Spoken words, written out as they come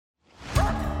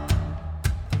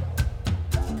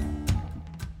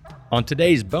On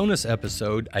today's bonus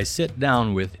episode, I sit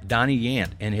down with Donnie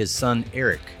Yant and his son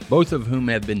Eric, both of whom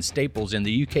have been staples in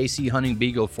the UKC hunting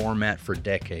Beagle format for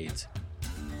decades.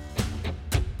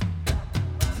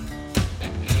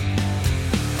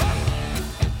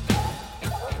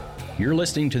 You're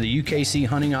listening to the UKC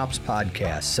Hunting Ops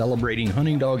Podcast, celebrating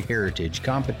hunting dog heritage,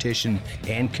 competition,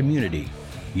 and community.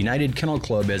 United Kennel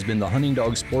Club has been the hunting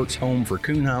dog sports home for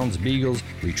coonhounds, beagles,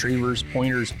 retrievers,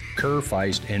 pointers, cur,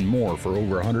 feist, and more for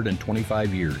over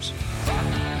 125 years.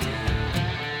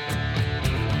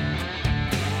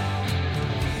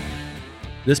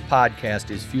 This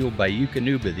podcast is fueled by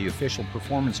Eukanuba, the official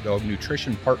performance dog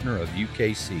nutrition partner of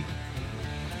UKC.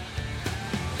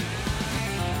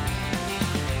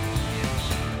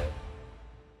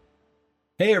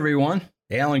 Hey everyone,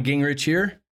 Alan Gingrich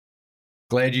here.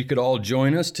 Glad you could all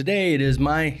join us. Today it is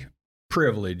my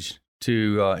privilege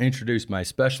to introduce my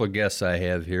special guest I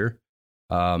have here,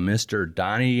 Mr.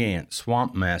 Donnie Yant,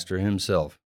 Swamp Master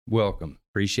himself. Welcome.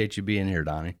 Appreciate you being here,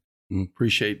 Donnie.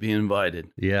 Appreciate being invited.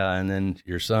 Yeah, and then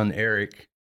your son Eric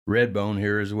Redbone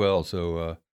here as well.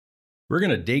 So we're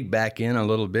going to dig back in a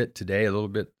little bit today, a little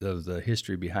bit of the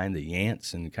history behind the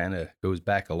Yants, and kind of goes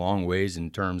back a long ways in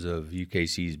terms of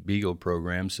UKC's Beagle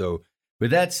program. So with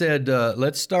that said,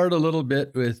 let's start a little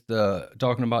bit with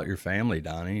talking about your family,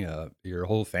 Donnie. Your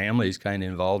whole family is kind of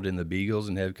involved in the Beagles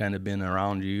and have kind of been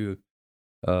around you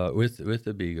with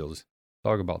the Beagles.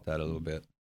 Talk about that a little bit.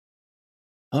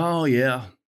 Oh, yeah.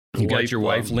 You got your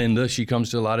wife, Linda. She comes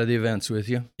to a lot of the events with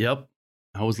you. Yep.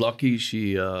 I was lucky.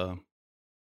 She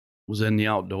was in the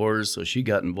outdoors, so she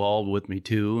got involved with me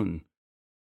too,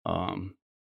 and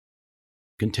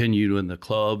continued in the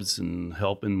clubs and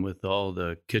helping with all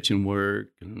the kitchen work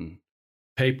and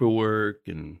paperwork.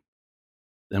 And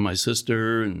then my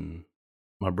sister and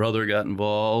my brother got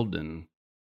involved, and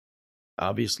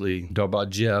obviously Talk about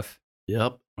Jeff.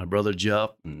 Yep, my brother Jeff,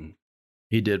 and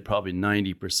he did probably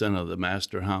 90% of the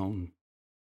master hound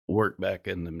work back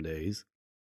in them days.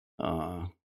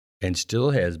 And still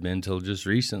has been till just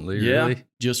recently, yeah, really.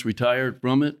 Just retired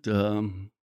from it a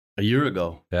year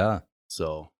ago. Yeah.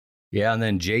 So. Yeah, and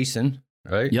then Jason,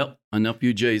 right? Yep, my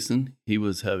nephew Jason, he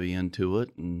was heavy into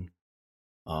it, and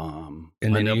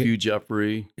my nephew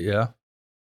Jeffrey. Yeah.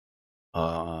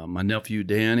 My nephew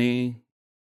Danny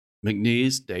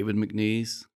McNeese, David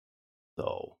McNeese.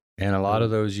 So. And a lot of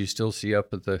those you still see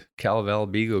up at the Calaval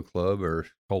Beagle Club, or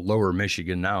called Lower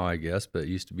Michigan now, I guess, but it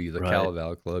used to be the Right.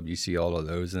 Calaval Club. You see all of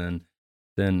those, and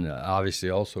then obviously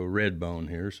also Redbone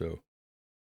here. So,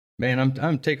 man,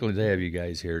 I'm tickled to have you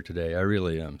guys here today. I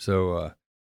really am. So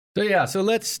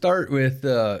let's start with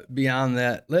beyond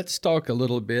that. Let's talk a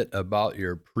little bit about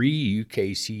your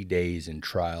pre-UKC days and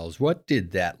trials. What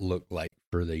did that look like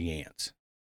for the Yants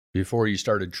before you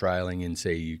started trialing in,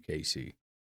 say, UKC?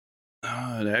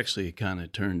 It actually kind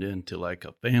of turned into like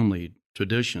a family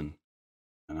tradition,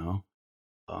 you know,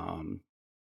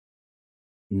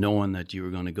 knowing that you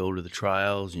were going to go to the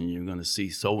trials and you're going to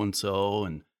see so-and-so,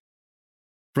 and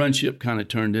friendship kind of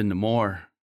turned into more.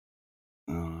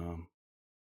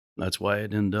 That's why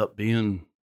it ended up being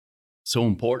so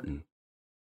important,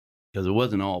 because it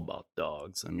wasn't all about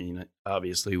dogs. I mean,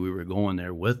 obviously we were going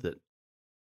there with it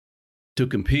to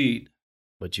compete,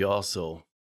 but you also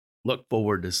look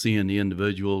forward to seeing the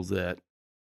individuals that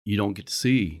you don't get to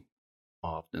see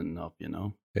often enough, you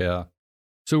know? Yeah.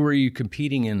 So were you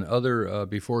competing in other,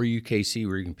 before UKC,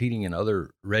 were you competing in other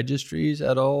registries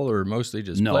at all, or mostly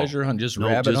just pleasure hunting, just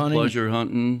rabbit hunting? Just pleasure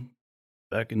hunting.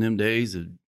 Back in them days,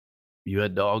 you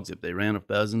had dogs, if they ran a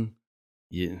pheasant,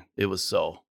 it was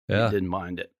so. Yeah. You didn't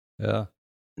mind it. Yeah.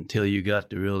 Until you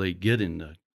got to really get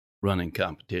into running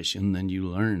competition, then you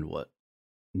learned what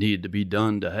needed to be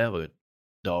done to have a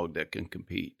dog that can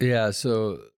compete. Yeah,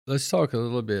 so let's talk a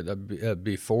little bit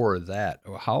before that.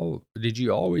 How did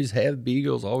you always have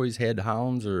Beagles, always had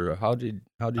hounds, or how did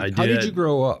you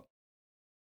grow up?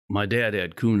 My dad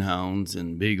had coonhounds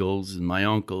and Beagles, and my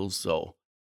uncles, so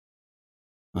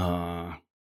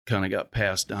kind of got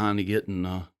passed on to getting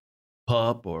a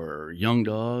pup or young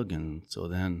dog, and so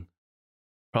then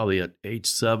probably at age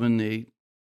 7, 8,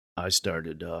 I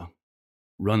started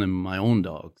running my own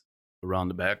dogs around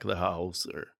the back of the house,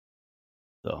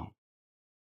 so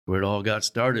where it all got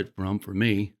started from for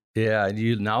me. Yeah,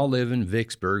 you now live in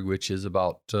Vicksburg, which is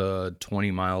about 20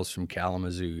 miles from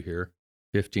Kalamazoo here,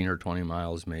 15 or 20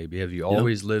 miles maybe. Have you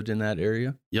always lived in that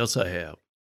area? Yes, I have.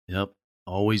 Yep,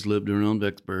 always lived around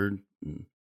Vicksburg. And,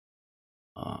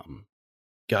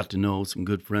 got to know some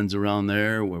good friends around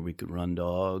there where we could run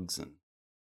dogs, and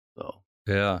so.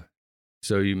 Yeah.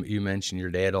 So you mentioned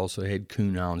your dad also had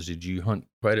coonhounds. Did you hunt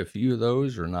quite a few of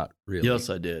those, or not really? Yes,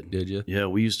 I did. Did you? Yeah,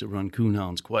 we used to run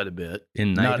coonhounds quite a bit.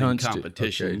 In night Not hunts? in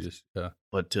competition, Okay,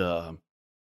 but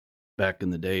back in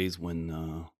the days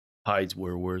when hides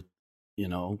were worth,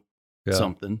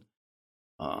 something,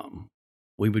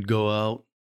 we would go out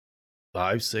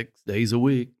 5-6 days a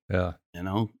week. Yeah.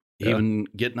 Even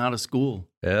getting out of school.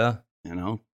 Yeah.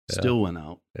 Still went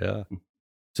out. Yeah.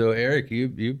 So Eric,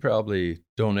 you probably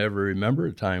don't ever remember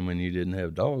a time when you didn't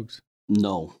have dogs.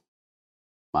 No.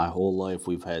 My whole life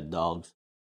we've had dogs.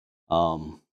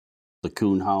 The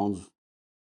coonhounds,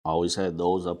 always had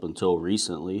those up until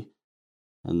recently.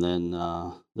 And then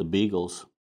the Beagles,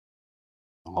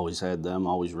 always had them,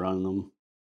 always running them.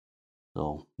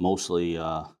 So mostly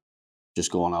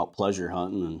just going out pleasure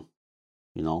hunting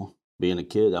and, being a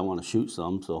kid, I want to shoot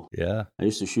some. So Yeah. I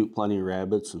used to shoot plenty of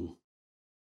rabbits and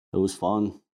it was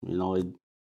fun. They'd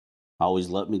always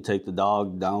let me take the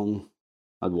dog down.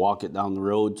 I'd walk it down the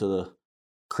road to the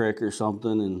creek or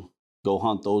something and go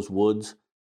hunt those woods.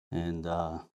 And,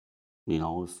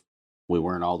 if we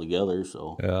weren't all together.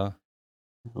 So Yeah.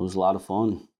 it was a lot of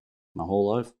fun my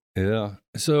whole life. Yeah.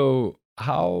 So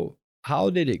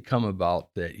how did it come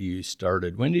about that you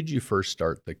started? When did you first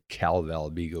start the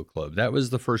Cal-Val Beagle Club? That was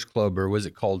the first club, or was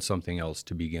it called something else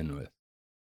to begin with?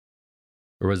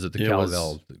 Or was it the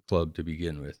Cal-Val Club to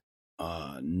begin with?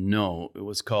 No, it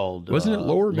was called... Wasn't it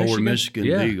Lower Michigan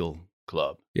Yeah. Beagle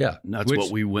Club. Yeah. And that's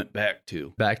what we went back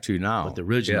to. Back to now. But the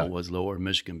original was Lower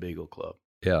Michigan Beagle Club.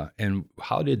 Yeah. And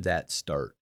how did that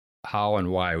start? How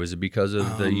and why? Was it because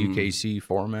of the UKC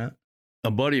format? A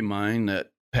buddy of mine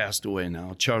that passed away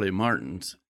now, Charlie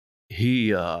Martins,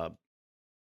 I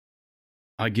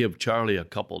give Charlie a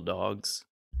couple dogs,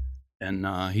 and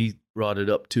he brought it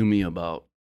up to me about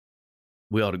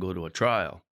we ought to go to a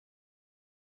trial.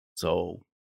 So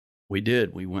we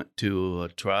did. We went to a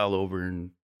trial over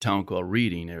in a town called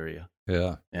Reading area.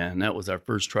 Yeah. And that was our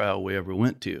first trial we ever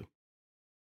went to.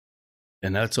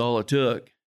 And that's all it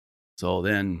took. So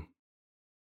then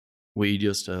we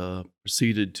just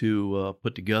proceeded to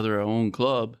put together our own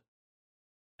club.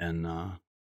 And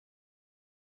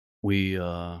we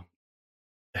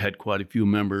had quite a few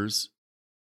members,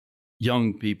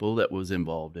 young people that was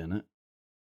involved in it.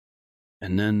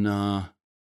 And then I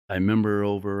remember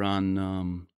over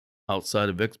on outside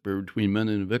of Vicksburg, between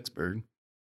Minden and Vicksburg,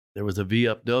 there was a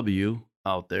VFW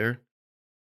out there.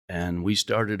 And we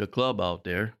started a club out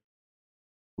there,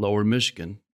 Lower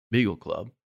Michigan Beagle Club.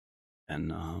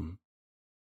 And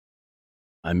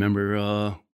I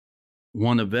remember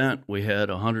one event, we had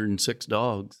 106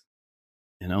 dogs,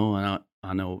 and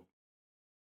I know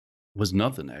it was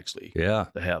nothing actually to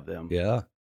have them. Yeah.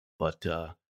 But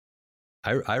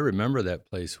I remember that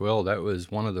place well. That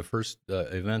was one of the first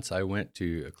events I went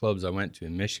to, clubs I went to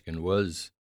in Michigan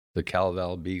was the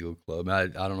Cal-Val Beagle Club. I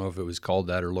don't know if it was called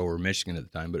that or Lower Michigan at the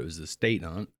time, but it was the state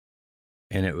hunt.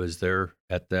 And it was there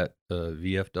at that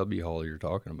VFW hall you're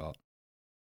talking about.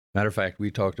 Matter of fact, we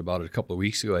talked about it a couple of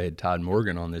weeks ago. I had Todd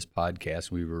Morgan on this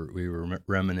podcast. We were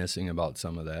reminiscing about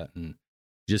some of that, and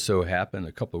just so happened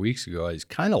a couple of weeks ago, I was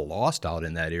kind of lost out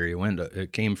in that area.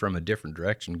 It came from a different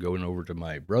direction, going over to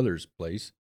my brother's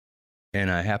place, and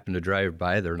I happened to drive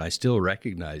by there, and I still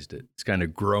recognized it. It's kind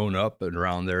of grown up and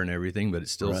around there and everything, but it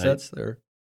still sits there.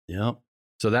 Yep.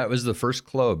 So that was the first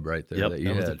club right there. Yep,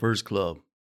 that was the first club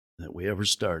that we ever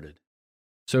started.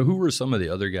 So who were some of the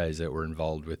other guys that were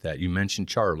involved with that? You mentioned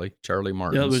Charlie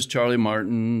Martins. Yeah, it was Charlie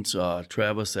Martins,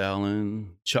 Travis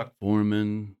Allen, Chuck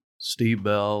Foreman, Steve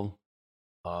Bell,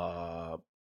 Roy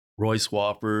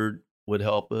Swafford would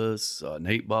help us,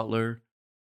 Nate Butler.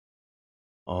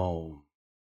 Who's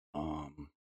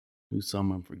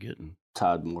some I'm forgetting?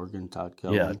 Todd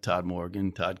Callum. Yeah, Todd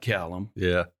Morgan, Todd Callum.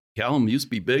 Yeah. Callum used to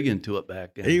be big into it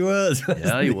back then. He was.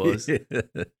 Yeah, he was.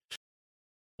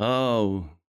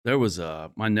 There was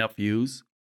my nephews.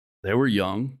 They were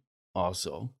young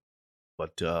also,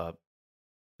 but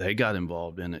they got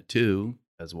involved in it too,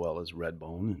 as well as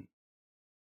Redbone. And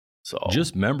so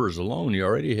just members alone, you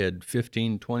already had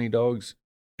 15, 20 dogs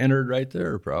entered right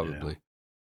there, probably. Yeah.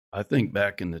 I think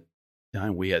back in the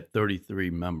time we had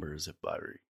 33 members, if I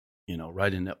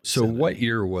right in that. So what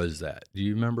year was that? Do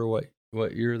you remember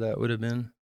what year that would have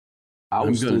been? I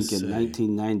was thinking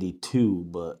 1992,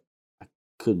 but I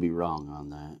could be wrong on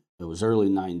that. It was early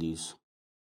 90s.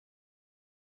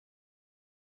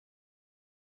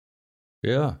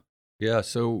 Yeah. Yeah.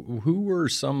 So who were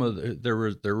some of there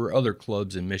were other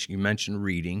clubs in Michigan. You mentioned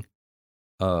Reading.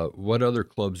 What other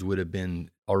clubs would have been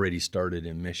already started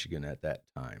in Michigan at that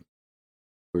time?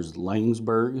 There was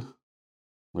Langsburg.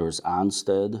 There was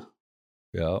Onstead.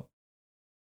 Yeah.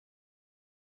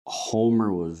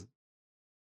 Homer was.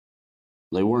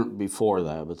 They weren't before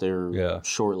that, but they were Yeah.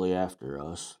 shortly after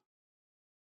us.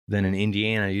 Then in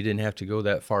Indiana, you didn't have to go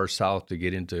that far south to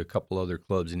get into a couple other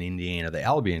clubs in Indiana. The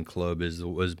Albion Club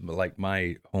was like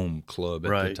my home club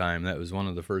at the time. That was one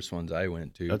of the first ones I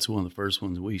went to. That's one of the first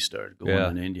ones we started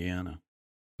going in Indiana.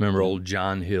 Remember old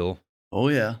John Hill? Oh,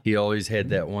 yeah. He always had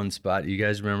that one spot. You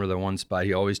guys remember the one spot?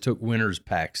 He always took winner's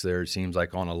packs there, it seems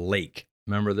like, on a lake.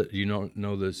 Remember that? You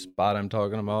know the spot I'm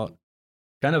talking about?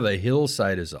 Kind of a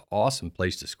hillside is an awesome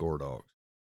place to score dogs.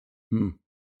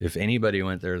 If anybody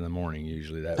went there in the morning,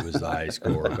 usually that was the high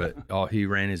score. But he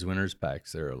ran his winner's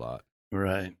packs there a lot.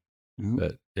 Right. Mm-hmm.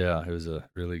 But yeah, it was a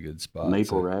really good spot.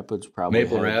 Maple Rapids probably.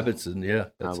 Rapids, and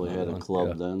probably had a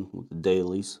club then with the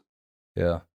dailies.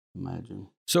 Yeah. Imagine.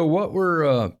 So what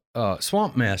were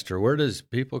Swamp Master? Where does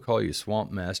people call you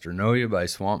Swamp Master? Know you by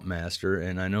Swamp Master,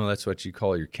 and I know that's what you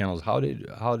call your kennels. How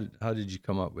did you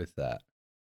come up with that?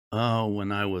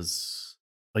 When I was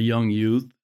a young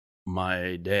youth,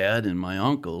 my dad and my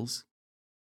uncles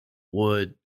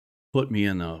would put me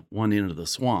in one end of the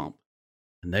swamp,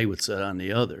 and they would sit on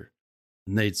the other,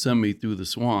 and they'd send me through the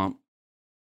swamp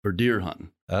for deer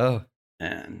hunting. Oh,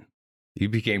 and you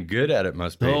became good at it,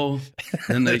 must be. Oh,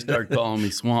 then they started calling me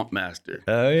Swamp Master.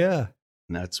 Oh yeah,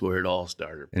 and that's where it all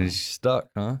started from. And it's stuck,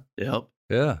 huh? Yep.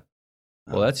 Yeah.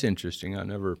 Well, that's interesting. I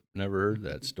never heard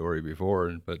that story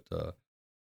before, but.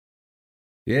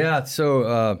 Yeah,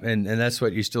 so and that's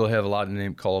what you still have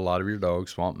call a lot of your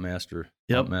dogs Swamp Master,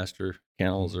 Swamp Master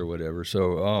kennels or whatever.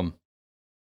 So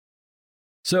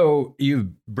so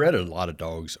you've bred a lot of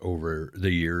dogs over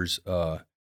the years.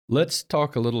 Let's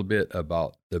talk a little bit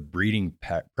about the breeding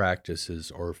practices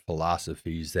or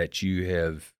philosophies that you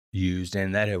have used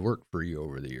and that have worked for you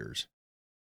over the years.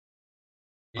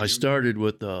 I started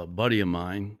with a buddy of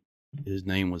mine. His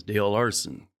name was Dale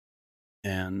Larson,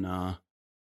 and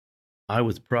I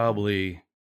was probably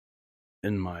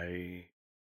in my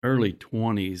early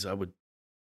 20s, I would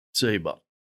say about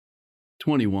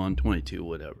 21, 22,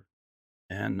 whatever.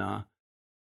 And I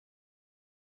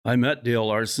met Dale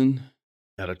Larson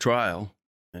at a trial,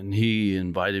 and he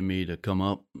invited me to come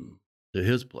up to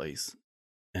his place.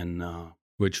 And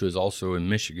which was also in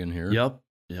Michigan here. Yep.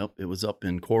 It was up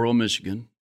in Coral, Michigan,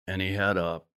 and he had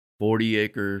a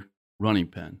 40-acre running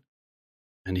pen,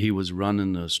 and he was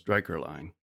running the striker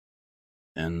line.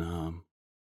 And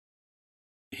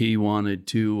he wanted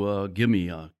to give me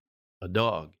a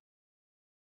dog.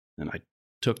 And I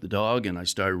took the dog and I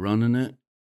started running it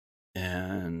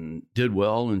and did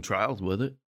well in trials with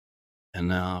it. And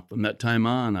from that time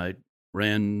on, I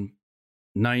ran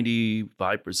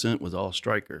 95% was all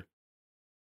striker.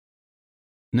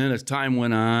 And then as time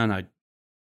went on,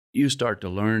 you start to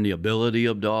learn the ability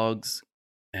of dogs.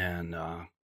 And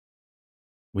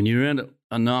when you're in it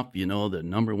enough, you know, the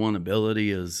number one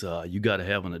ability is you got to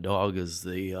have in a dog is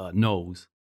the nose.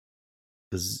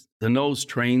 Because the nose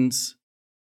trains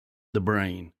the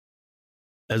brain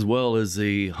as well as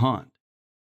the hunt.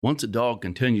 Once a dog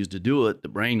continues to do it, the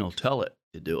brain will tell it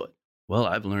to do it. Well,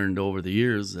 I've learned over the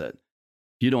years that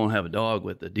if you don't have a dog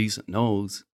with a decent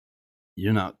nose,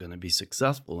 you're not going to be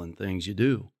successful in things you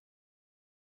do.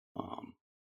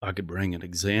 I could bring an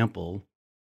example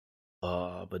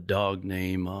of a dog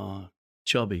named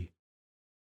Chubby.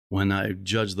 When I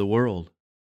judged the world,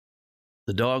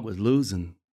 the dog was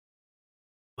losing,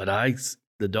 but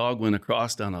the dog went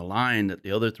across on a line that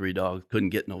the other three dogs couldn't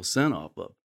get no scent off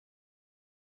of.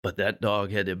 But that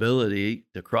dog had the ability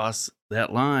to cross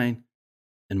that line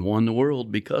and won the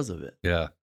world because of it. Yeah.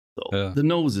 So the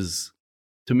nose is,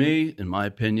 to me, in my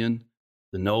opinion,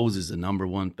 the nose is the number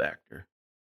one factor.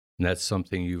 And that's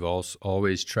something you've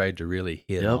always tried to really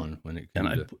hit on when it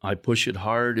comes to... I push it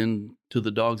hard into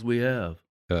the dogs we have.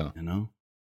 Yeah. You know?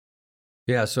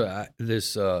 Yeah, so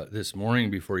this morning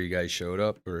before you guys showed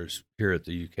up, or here at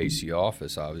the UKC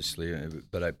office, obviously,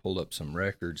 but I pulled up some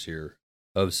records here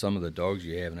of some of the dogs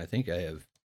you have, and I think I have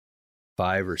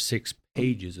 5 or 6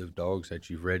 pages of dogs that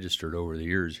you've registered over the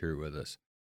years here with us.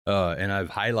 And I've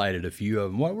highlighted a few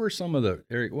of them. What were some of the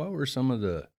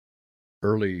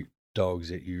early dogs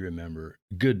that you remember,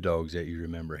 good dogs that you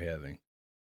remember having?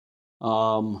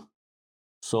 So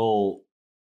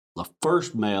the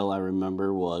first male I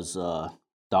remember was a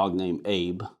dog named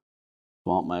Abe,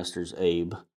 Swamp Master's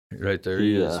Abe. Right there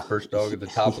he is, first dog at the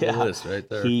top of the list right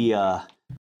there.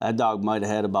 That dog might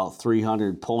have had about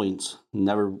 300 points.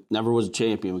 Never was a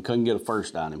champion. We couldn't get a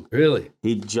first on him. Really?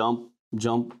 He'd jump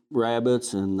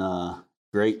rabbits and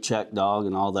great check dog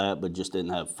and all that, but just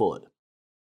didn't have foot.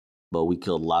 But we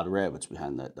killed a lot of rabbits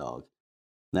behind that dog.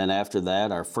 Then after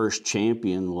that, our first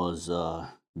champion was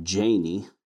Janie.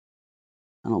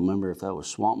 I don't remember if that was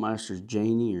Swamp Masters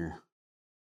Janie or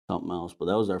something else, but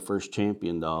that was our first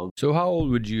champion dog. So how old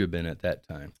would you have been at that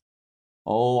time?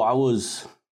 Oh, I was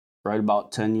right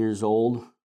about 10 years old.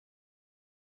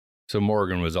 So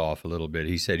Morgan was off a little bit.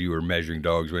 He said you were measuring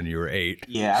dogs when you were 8.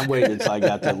 Yeah, I waited until I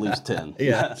got to at least 10.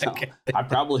 Yeah. So I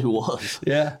probably was.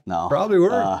 Yeah. No. Probably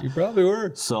were. You probably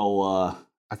were. So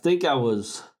I think I would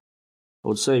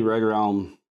say right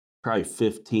around probably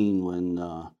 15 when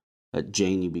that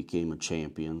Janie became a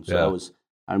champion. So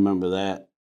I remember that.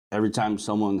 Every time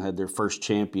someone had their first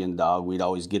champion dog, we'd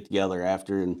always get together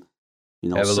after and,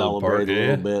 celebrate a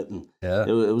little bit. And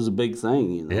it was a big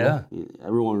thing, Yeah.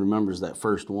 Everyone remembers that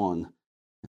first one.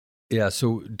 Yeah.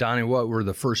 So, Donnie, what were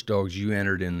the first dogs you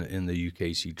entered in the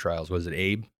UKC trials? Was it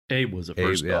Abe? Abe was the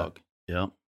first dog. Yeah.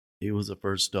 He was the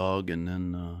first dog. And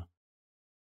then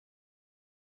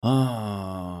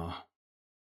I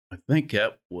think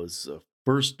that was the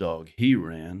first dog he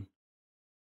ran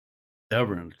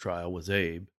ever in the trial was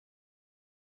Abe.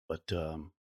 But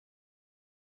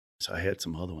so I had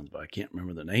some other ones, but I can't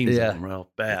remember the names of them right off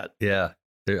the bat. Yeah.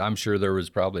 I'm sure there was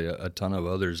probably a ton of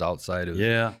others outside of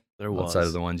there was. Outside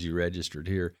of the ones you registered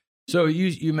here. So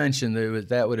you mentioned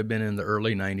that would have been in the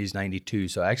early 90s, 92.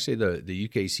 So actually the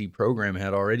UKC program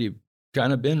had already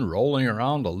kind of been rolling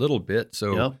around a little bit.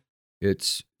 So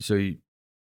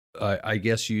I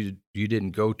guess you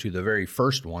didn't go to the very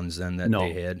first ones then that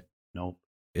they had. Nope.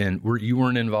 And you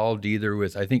weren't involved either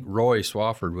with, I think Roy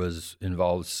Swafford was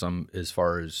involved some as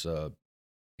far as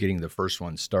getting the first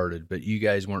one started, but you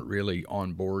guys weren't really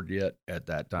on board yet at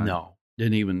that time. No,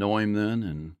 didn't even know him then.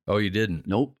 And oh, you didn't?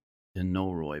 Nope, didn't know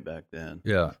Roy back then.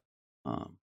 Yeah.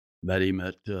 Met him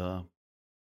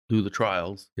through the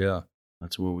trials. Yeah.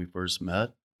 That's where we first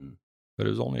met. But it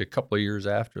was only a couple of years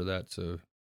after that, so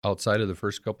outside of the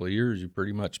first couple of years, you've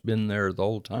pretty much been there the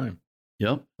whole time.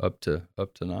 Yep. Up to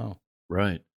now.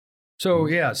 Right.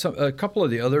 So so a couple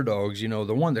of the other dogs,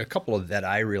 a couple of that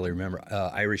I really remember,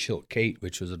 Irish Hilt Kate,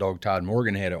 which was a dog Todd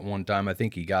Morgan had at one time. I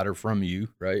think he got her from you,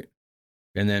 right?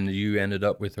 And then you ended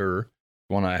up with her,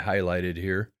 one I highlighted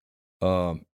here.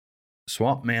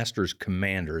 Swamp Master's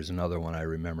Commander is another one I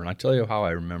remember. And I tell you how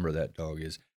I remember that dog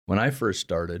is when I first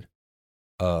started,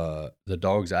 the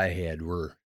dogs I had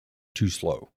were too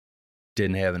slow.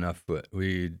 Didn't have enough foot.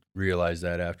 We realized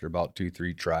that after about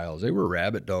 2-3 trials. They were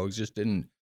rabbit dogs, just didn't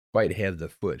quite have the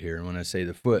foot here. And when I say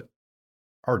the foot,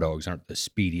 our dogs aren't the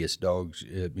speediest dogs,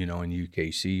 in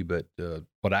UKC, but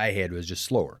what I had was just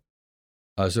slower.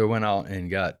 So I went out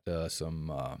and got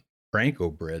some Franco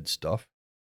bred stuff.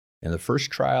 And the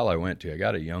first trial I went to, I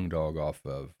got a young dog off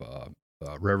of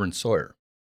Reverend Sawyer.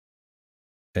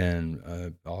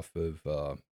 And off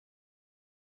of...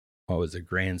 I was a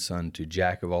grandson to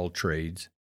Jack of all trades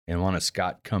and one of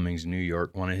Scott Cummings, New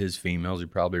York, one of his females. You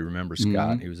probably remember Scott.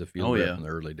 Mm-hmm. He was a field rep in the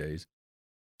early days.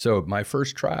 So my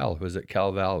first trial was at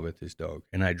Cal Val with this dog,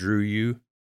 and I drew you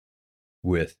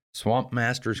with Swamp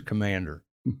Master's Commander.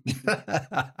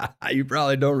 You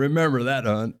probably don't remember that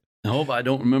hunt. Nope, I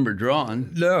don't remember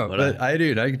drawing. No, but I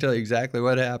do. I can tell you exactly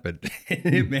what happened.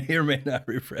 It may or may not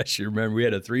refresh you. Remember, we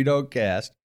had a 3-dog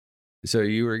cast, so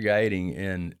you were guiding,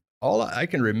 and all I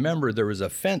can remember, there was a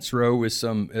fence row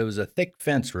it was a thick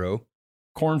fence row,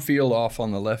 cornfield off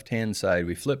on the left-hand side.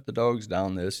 We flipped the dogs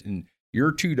down this, and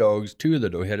your 2 dogs, 2 of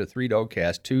the dogs, had a 3-dog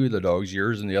cast, 2 of the dogs,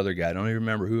 yours and the other guy, I don't even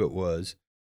remember who it was.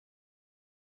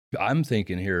 I'm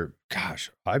thinking here, gosh,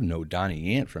 I know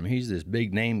Donnie Yant from, he's this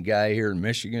big name guy here in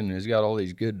Michigan, and he's got all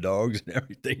these good dogs and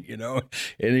everything,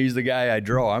 and he's the guy I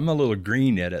draw. I'm a little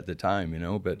green at the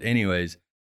time, but anyways,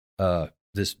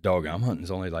 this dog I'm hunting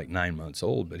is only like 9 months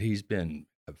old, but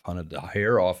I've hunted the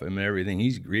hair off him and everything.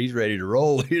 He's ready to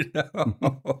roll,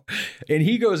 And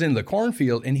he goes in the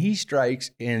cornfield and he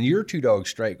strikes, and your 2 dogs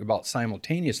strike about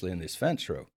simultaneously in this fence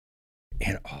row.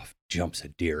 And off jumps a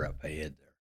deer up ahead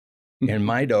there. And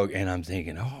my dog, and I'm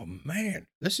thinking, oh man,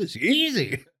 this is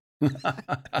easy.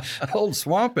 Old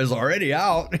Swamp is already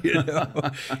out,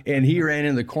 And he ran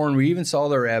in the corn. We even saw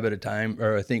the rabbit a time,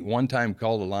 or I think one time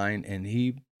called a line, and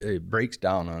he breaks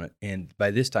down on it. And by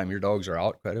this time, your dogs are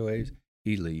out quite a ways.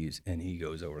 He leaves and he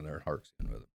goes over there and harks in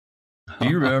with them. Do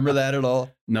you remember that at all?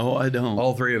 No, I don't.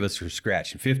 All 3 of us were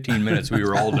scratching. 15 minutes, we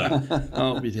were all done.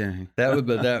 Oh, be dang. I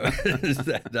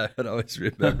would always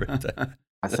remember that.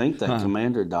 I think that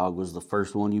Commander dog was the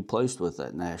first one you placed with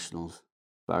at Nationals.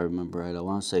 If I remember right, I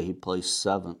want to say he placed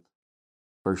 7th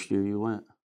first year you went.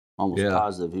 Almost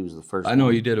positive he was the first. I know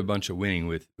you did a bunch of winning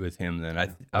with him then.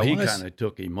 He kind of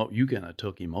took him. You kind of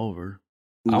took him over.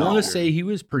 I want to say he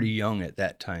was pretty young at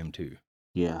that time too.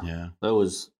 Yeah. That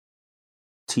was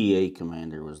TA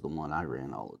Commander was the one I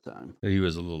ran all the time. He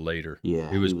was a little later.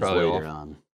 Yeah, he was probably later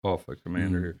on. Alpha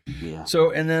Commander. Yeah.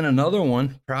 So, and then another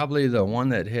one, probably the one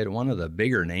that had one of the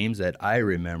bigger names that I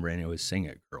remember, and it was Sing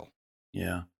It Girl.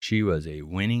 Yeah. She was a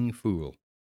winning fool.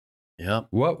 Yep.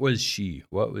 What was she?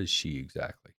 What was she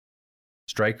exactly?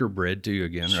 Striker bred to you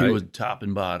again, She right? was top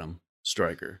and bottom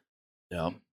striker.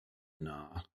 Yep. No.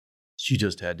 She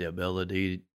just had the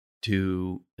ability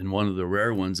to, and one of the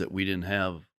rare ones that we didn't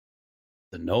have,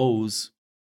 the nose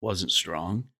wasn't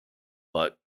strong,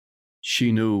 but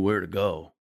she knew where to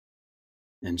go.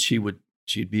 And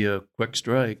she'd be a quick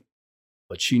strike,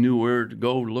 but she knew where to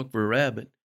go to look for a rabbit.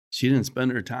 She didn't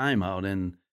spend her time out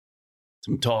in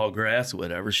some tall grass or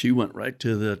whatever. She went right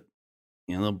to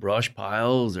the, brush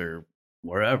piles or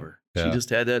wherever. Yeah. She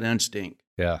just had that instinct.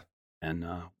 Yeah. And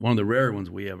one of the rare ones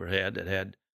we ever had that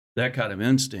had that kind of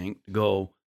instinct to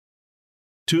go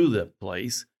to the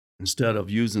place instead of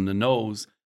using the nose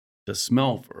to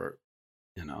smell for it,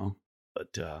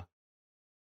 But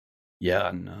yeah,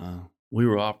 and we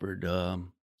were offered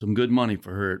some good money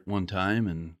for her at one time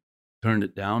and turned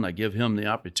it down. I give him the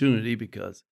opportunity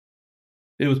because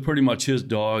it was pretty much his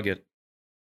dog at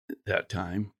that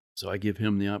time. So I give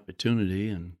him the opportunity,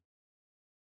 and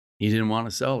he didn't want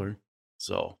to sell her.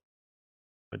 So,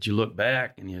 but you look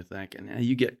back and you're thinking,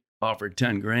 you get offered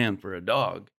 10 grand for a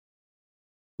dog.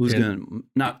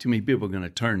 Not too many people are going to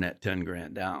turn that 10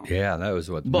 grand down. Yeah, that was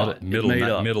what, But middle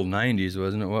 90s,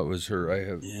 wasn't it? What was her? I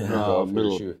have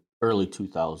early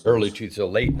 2000s. So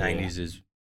late 90s is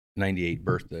 98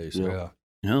 birthday. So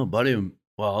yeah. Buddy,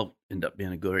 ended up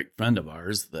being a great friend of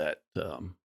ours that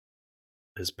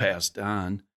has passed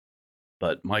on.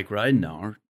 But Mike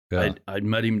Ridenauer, I'd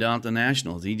met him down at the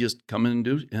Nationals. He just come in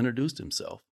and introduced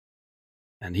himself.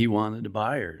 And he wanted to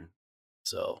buy her.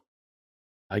 So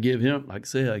I give him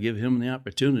the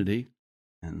opportunity,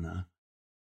 and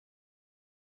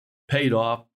paid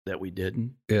off that we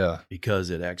didn't. Yeah. Because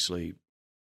it actually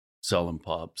selling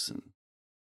pups and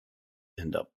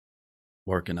end up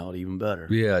working out even better.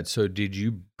 Yeah. So did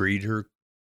you breed her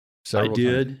I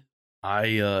did. times?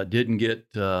 I didn't get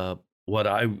what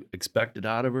I expected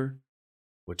out of her,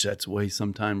 which that's the way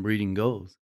sometime breeding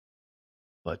goes.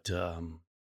 But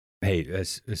hey,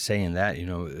 saying that,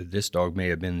 this dog may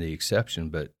have been the exception,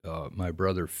 but my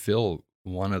brother Phil,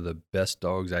 one of the best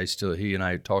dogs, he and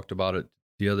I talked about it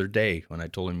the other day when I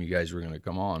told him you guys were going to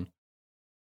come on.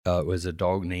 It was a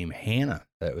dog named Hannah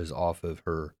that was off of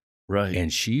her. Right.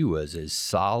 And she was as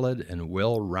solid and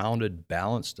well-rounded,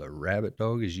 balanced a rabbit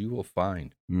dog as you will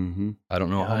find. Mm-hmm. I don't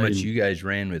know how much you guys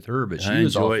ran with her, but she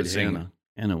was off of Hannah.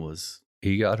 Hannah was.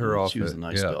 He got her off. She was a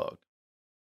nice dog.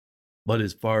 But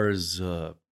as far as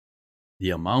the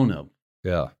amount of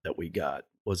that we got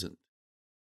wasn't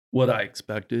what I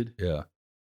expected. Yeah.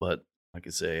 But like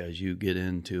I say, as you get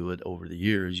into it over the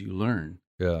years, you learn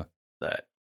that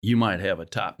you might have a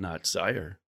top-notch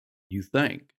sire, you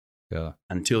think. Yeah.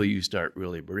 Until you start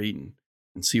really breeding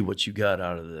and see what you got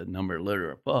out of the number of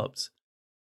litter of pups.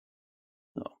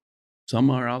 So some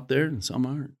are out there and some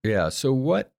aren't. Yeah. So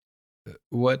what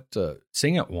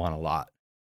Sing It won a lot.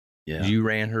 Yeah. You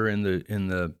ran her in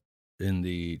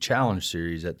the challenge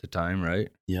series at the time, right?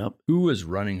 Yep. Who was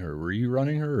running her? Were you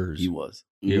running her? Or He was.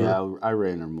 Yeah, I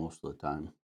ran her most of the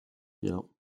time. Yep.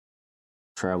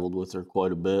 Traveled with her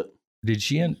quite a bit. Did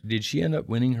she end up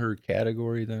winning her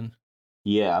category then?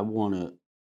 Yeah, I won it,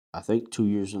 I think 2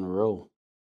 years in a row,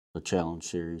 the challenge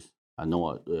series. I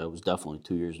know it was definitely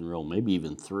 2 years in a row, maybe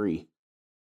even 3.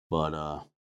 But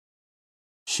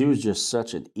she was just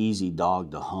such an easy dog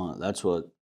to hunt. That's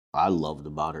what I loved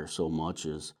about her so much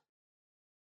is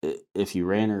if you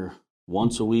ran her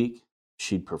once a week,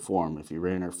 she'd perform. If you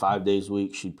ran her 5 days a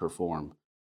week, she'd perform.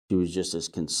 She was just as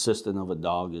consistent of a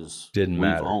dog as we've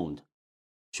owned.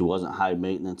 She wasn't high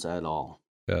maintenance at all.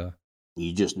 Yeah.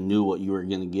 You just knew what you were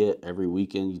going to get every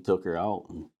weekend you took her out.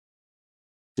 And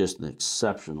just an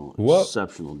exceptional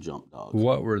jump dog.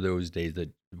 What were those days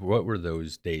like? What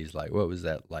was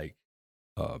that like?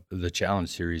 The challenge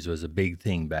series was a big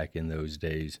thing back in those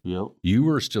days. Yep. You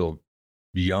were still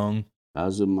young. I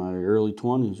was in my early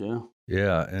 20s, yeah.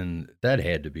 Yeah, and that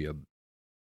had to be a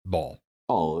ball.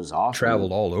 Oh, it was awesome.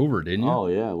 Traveled all over, didn't you? Oh,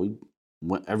 yeah. We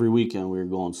went every weekend. We were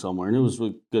going somewhere, and it was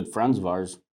with good friends of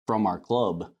ours from our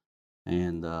club.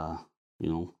 And,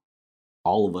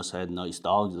 all of us had nice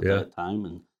dogs at that time.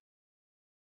 And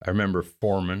I remember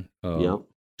Foreman. Yep.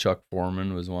 Chuck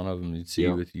Foreman was one of them. You'd see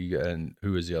with you, and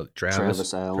who was the other?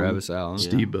 Travis Allen.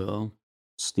 Yeah.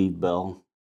 Steve Bell.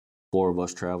 4 of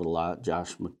us traveled a lot.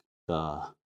 Josh, I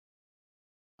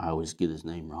always get his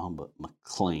name wrong, but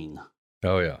McLean.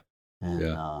 Oh, yeah.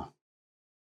 And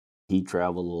he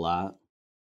traveled a lot.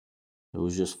 It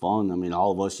was just fun. I mean,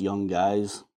 all of us young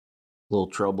guys, a little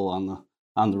trouble on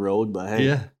on the road, but hey,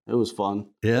 Yeah. it was fun.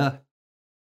 Yeah.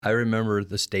 I remember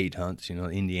the state hunts, you know,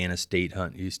 Indiana state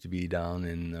hunt used to be down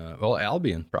in,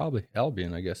 Albion, probably.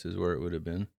 Albion, I guess, is where it would have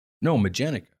been. No,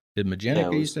 Magenica. Did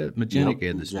Magenica used to have? Magenica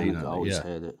had the state hunt. Always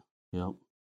had it. Yep.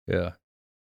 Yeah.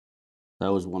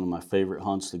 That was one of my favorite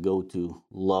hunts to go to.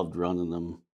 Loved running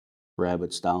them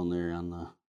rabbits down there on the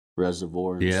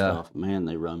reservoir and stuff. Man,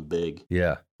 they run big.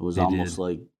 Yeah. It was almost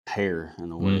like hair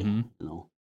in a way, you know.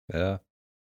 Yeah.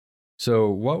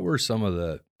 So what were some of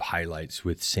the highlights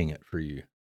with Sing It for you?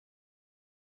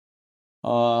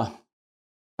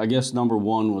 I guess number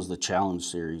one was the challenge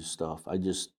series stuff.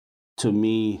 To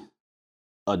me,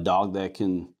 a dog that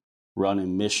can run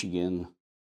in Michigan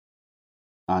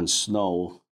on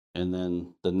snow, and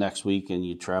then the next weekend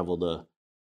you travel to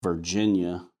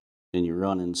Virginia and you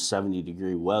run in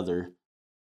 70-degree weather,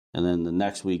 and then the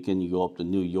next weekend you go up to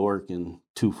New York in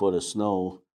 2 foot of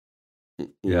snow, you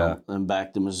know, and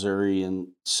back to Missouri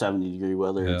in 70-degree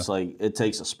weather. It's like it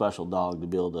takes a special dog to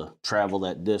be able to travel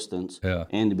that distance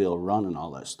and to be able to run and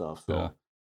all that stuff. So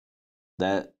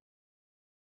that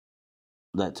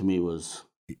to me was...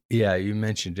 Yeah, you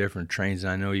mentioned different trains,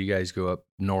 and I know you guys go up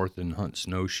north and hunt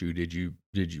snowshoe.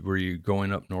 Were you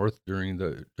going up north during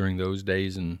those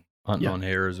days and hunting on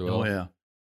hare as well? Oh yeah.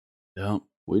 Yeah.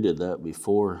 We did that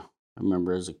before. I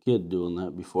remember as a kid doing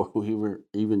that before we were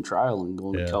even trialing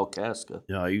going to Kalkaska.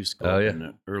 Yeah, I used to go up in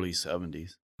the early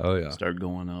 70s. Oh yeah. Started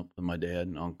going up with my dad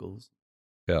and uncles.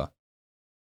 Yeah.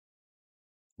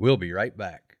 We'll be right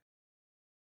back.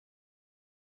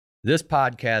 This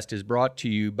podcast is brought to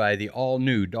you by the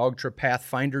all-new Dogtra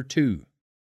Pathfinder 2.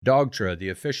 Dogtra, the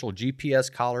official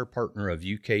GPS collar partner of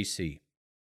UKC.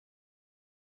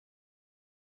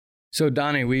 So,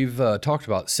 Donnie, we've talked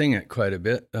about Sing It quite a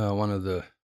bit. One of the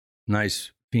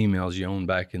nice females you owned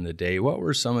back in the day. What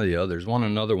were some of the others?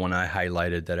 Another one I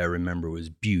highlighted that I remember was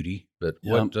Beauty. But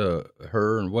what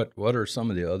her and what are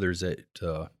some of the others that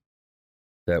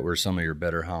were some of your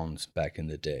better hounds back in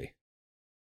the day?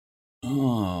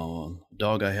 Oh,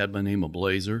 dog I had by the name of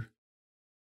Blazer.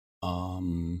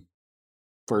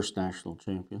 First national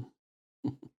champion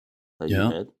that you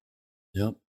had.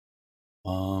 Yep.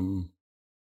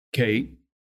 Kate,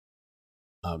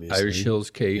 obviously. Irish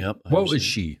Hills Kate. Yep. What was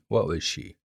she? How was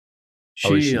she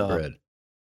bred?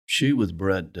 She was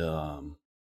bred. It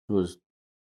was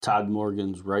Todd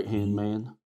Morgan's right-hand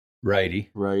man.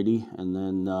 Righty. And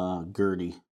then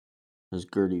Gertie, his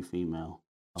Gertie female.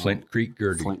 Flint Creek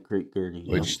Gertie.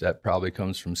 Which that probably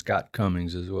comes from Scott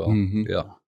Cummings as well. Mm-hmm. Yeah.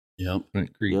 Yep.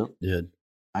 Flint Creek. Yep. Did.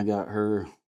 I got her,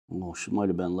 she might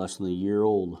have been less than a year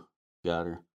old. Got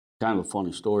her. Kind of a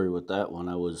funny story with that one.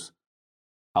 I was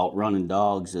out running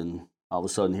dogs, and all of a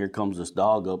sudden here comes this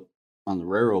dog up on the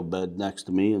railroad bed next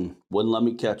to me and wouldn't let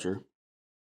me catch her.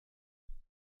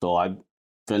 So I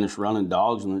finished running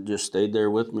dogs, and it just stayed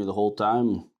there with me the whole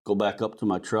time. Go back up to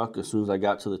my truck. As soon as I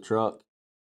got to the truck,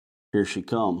 here she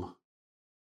come.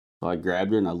 So I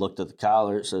grabbed her and I looked at the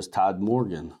collar. It says Todd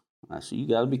Morgan. I said, you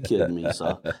got to be kidding me.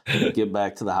 So I get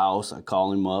back to the house. I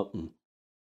call him up, and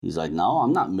he's like, no,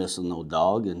 I'm not missing no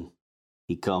dog. And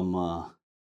he came to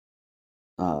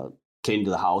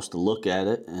the house to look at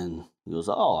it, and he goes,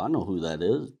 oh, I know who that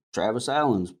is. Travis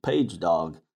Allen's Page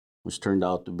dog, which turned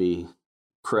out to be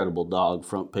incredible dog,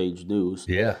 front page news.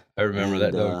 Yeah, I remember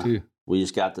that dog too. We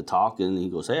just got to talking, and he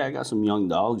goes, hey, I got some young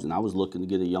dogs, and I was looking to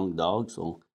get a young dog,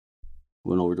 so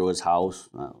went over to his house,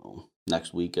 I don't know,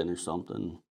 next weekend or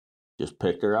something, just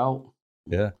picked her out.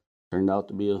 Yeah. Turned out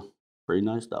to be a pretty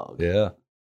nice dog. Yeah.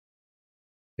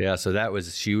 Yeah, so that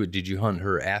was, did you hunt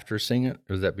her after Sing It,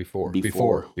 or was that before?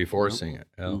 Before Yep. Sing It.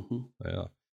 Yeah. Mm-hmm. Yeah.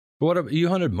 But you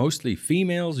hunted mostly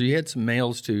females? You had some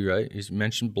males too, right? You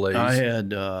mentioned Blaze. I had,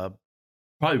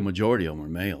 probably the majority of them were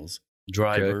males.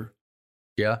 Driver.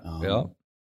 Okay.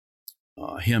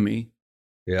 Hemi.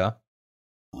 Yeah.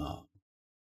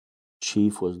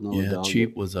 Chief was another dog.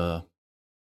 Chief was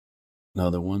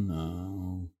another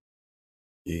one.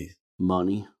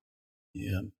 Money.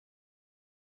 Yeah.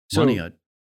 So, Money,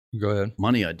 go ahead.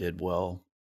 Money I did well,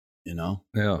 Yeah.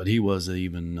 But he was he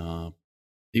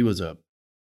was a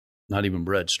not even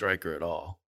bred striker at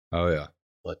all. Oh, yeah.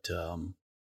 But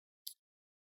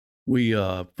we,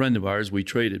 friend of ours, we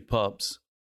traded pups.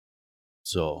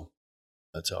 So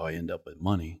that's how I end up with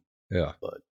Money. Yeah.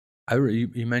 But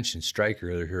you mentioned striker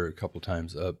here a couple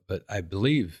times, but I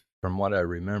believe from what I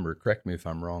remember, correct me if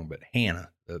I'm wrong, but Hannah,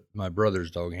 my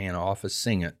brother's dog Hannah, off of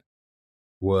Sing It,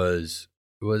 wasn't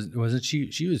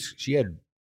she? She had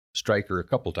striker a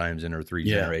couple times in her three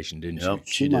generation, didn't she?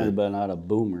 She might have been out of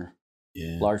Boomer.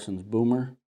 Yeah. Larson's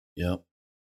Boomer. Yep.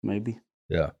 Maybe.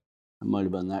 Yeah. It might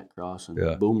have been that cross,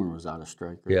 and Boomer was out of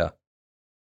striker. Yeah.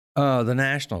 The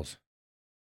Nationals,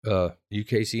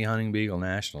 UKC Hunting Beagle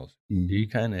Nationals. Mhm. You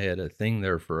kind of had a thing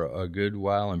there for a good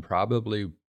while and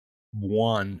probably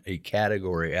won a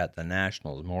category at the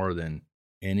Nationals more than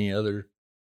any other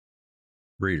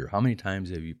breeder. How many times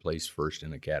have you placed first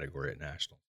in a category at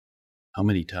Nationals? How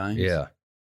many times? Yeah.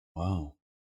 Wow.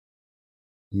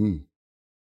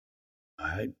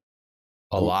 I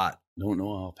A lot. don't know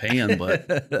offhand,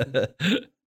 but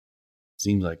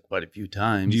seems like quite a few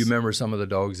times. Do you remember some of the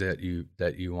dogs that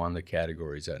you won the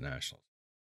categories at Nationals?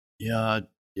 Yeah, I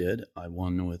did. I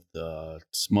won with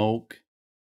Smoke.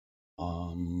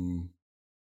 I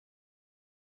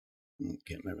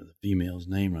can't remember the female's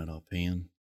name right offhand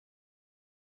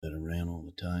that I ran all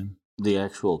the time. The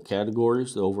actual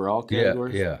categories, the overall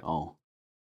categories? Yeah. Oh,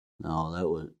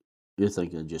 no, you're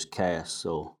thinking of just cast.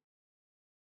 So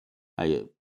I get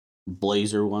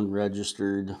Blazer one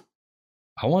registered.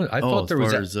 I thought there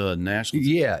was as nationals.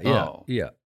 Yeah.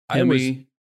 Hemi,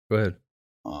 Go ahead.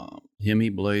 Hemi,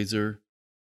 Blazer,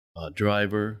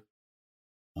 Driver,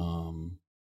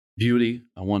 Beauty.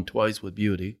 I won twice with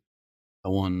Beauty. I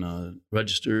won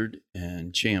registered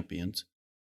and champions.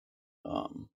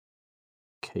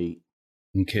 Kate.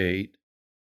 And Kate.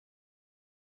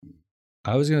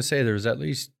 I was going to say there was at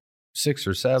least 6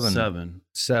 or 7. 7.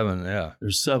 7, yeah.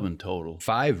 There's 7 total.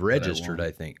 5 registered,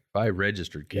 I think. 5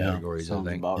 registered categories, Sounds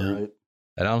I think. about right.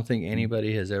 I don't think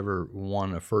anybody has ever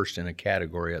won a first in a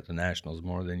category at the Nationals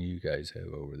more than you guys have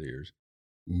over the years.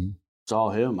 Mm-hmm. It's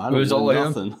all him. I It was don't all win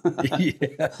him? nothing.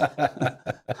 Yeah.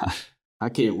 I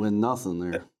can't win nothing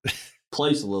there.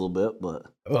 Place a little bit, but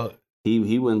Well,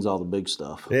 he wins all the big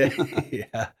stuff.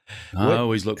 yeah. I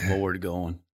always look forward to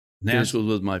going. Nationals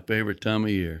was my favorite time of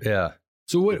year. Yeah.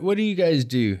 So what do you guys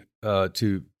do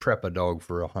to prep a dog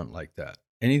for a hunt like that?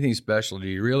 Anything special? Do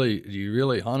you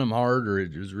really hunt them hard, or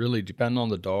does it really depend on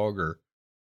the dog? Or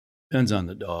Depends on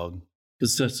the dog.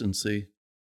 Consistency,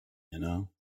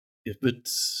 If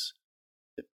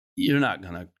you're not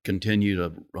going to continue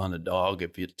to run a dog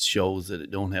if it shows that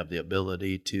it don't have the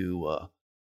ability to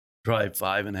drive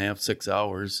 5.5, 6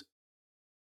 hours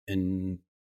and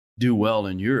do well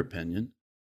in your opinion.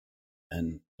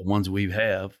 And the ones we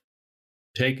have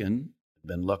taken have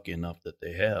been lucky enough that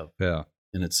they have. yeah,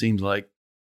 And it seems like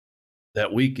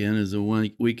that weekend is the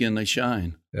weekend they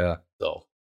shine. yeah. So,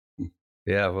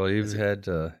 Yeah, well,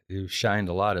 you've shined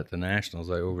a lot at the Nationals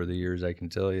over the years. I can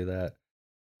tell you that.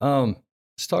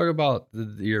 Let's talk about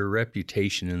your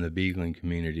reputation in the beagling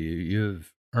community.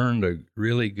 You've earned a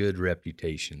really good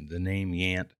reputation. The name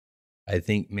Yant, I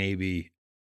think maybe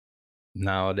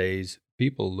nowadays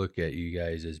people look at you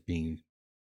guys as being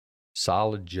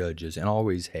solid judges and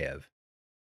always have.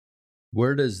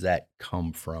 Where does that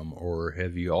come from, or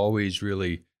have you always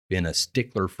really been a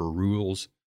stickler for rules?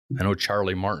 I know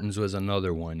Charlie Martin's was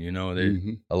another one.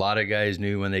 A lot of guys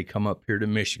knew when they come up here to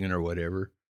Michigan or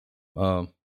whatever,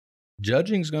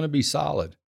 judging's going to be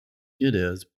solid. it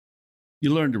is.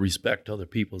 You learn to respect other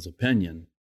people's opinion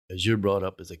as you're brought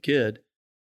up as a kid.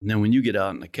 And then when you get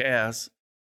out in the cast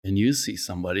and you see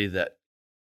somebody that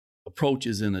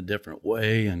approaches in a different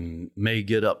way and may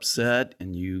get upset,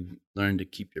 and you learn to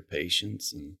keep your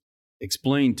patience and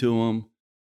explain to them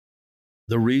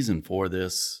the reason for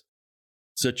this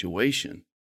situation.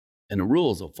 And the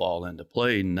rules will fall into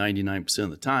play 99%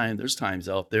 of the time. There's times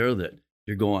out there that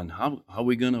you're going, how are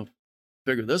we going to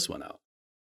figure this one out?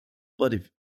 But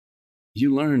if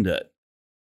you learn that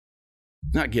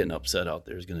not getting upset out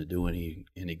there is going to do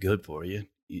any good for you,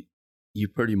 you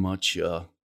pretty much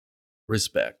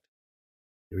respect.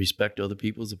 You respect other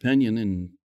people's opinion, and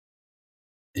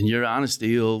your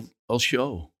honesty will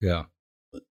show. Yeah.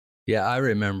 Yeah, I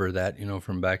remember that,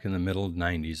 from back in the middle of the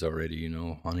 90s already,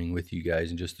 hunting with you guys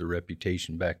and just the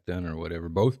reputation back then or whatever.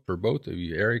 For both of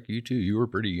you. Eric, you too, you were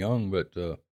pretty young, but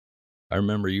I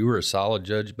remember you were a solid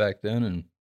judge back then, and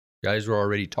guys were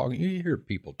already talking. You hear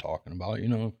people talking about,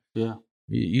 Yeah.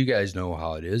 You guys know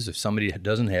how it is. If somebody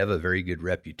doesn't have a very good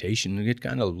reputation, it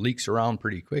kind of leaks around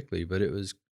pretty quickly, but it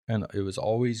was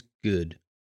always good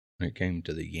when it came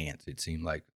to the Yants, it seemed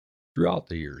like, throughout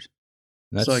the years.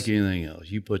 It's like anything else.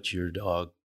 You put your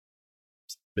dog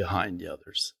behind the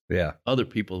others. Yeah. Other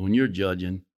people, when you're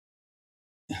judging,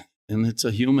 and it's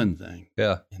a human thing.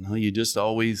 Yeah. You just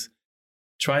always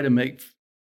try to make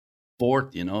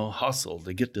forth, hustle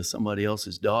to get to somebody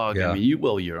else's dog. Yeah. I mean, you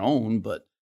will your own, but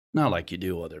not like you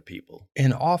do other people.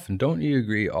 And often, don't you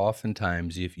agree,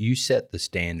 oftentimes, if you set the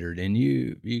standard and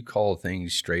you call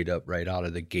things straight up right out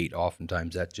of the gate,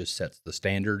 oftentimes that just sets the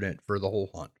standard for the whole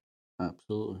hunt.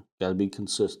 Absolutely. Got to be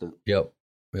consistent. Yep.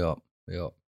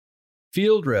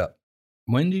 Field rep.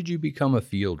 When did you become a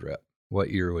field rep? What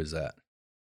year was that?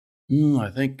 I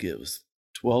think it was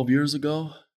 12 years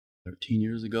ago, 13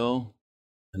 years ago.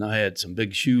 And I had some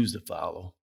big shoes to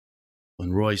follow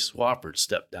when Roy Swafford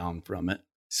stepped down from it.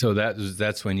 So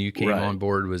that's when you came Right. on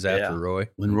board, was after Roy?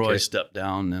 When Roy stepped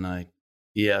down, then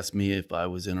he asked me if I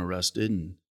was interested,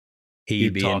 and He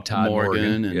being talked to Todd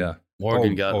Morgan. and Yeah.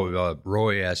 Morgan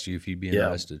Roy asked you if you'd be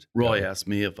interested. Roy asked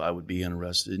me if I would be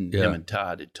interested, and Yeah. him and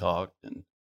Todd had talked, and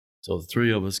so the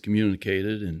three of us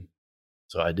communicated, and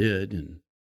so I did, and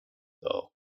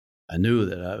so I knew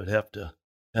that I would have to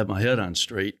have my head on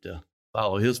straight to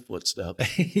follow his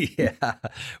footsteps. Yeah.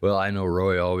 Well, I know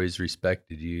Roy always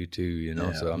respected you too, you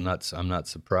know, Yeah. so I'm not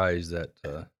surprised that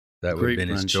that would have Great been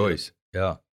his friendship. choice.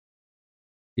 Yeah.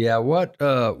 Yeah, what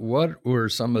were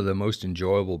some of the most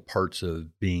enjoyable parts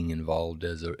of being involved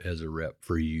as a rep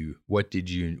for you? What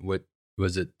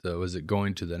was it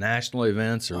going to the national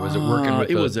events, or was it working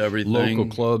with It the was everything. local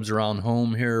clubs around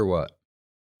home here, or what?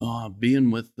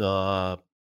 Being with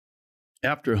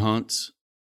after hunts,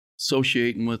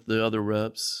 associating with the other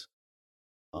reps,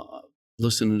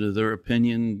 listening to their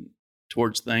opinion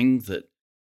towards things that,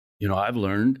 I've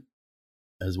learned,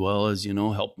 as well as,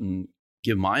 helping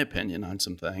give my opinion on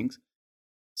some things.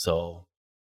 So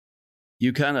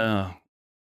you kind of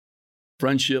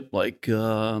friendship like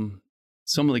some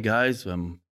of the guys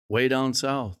from way down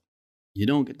south. You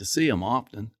don't get to see them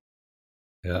often,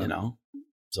 Yeah.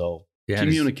 So Yeah,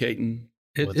 communicating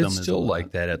with them it's is still a lot.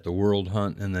 like that at the World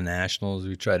Hunt and the Nationals.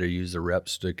 We try to use the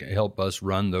reps to help us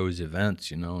run those events,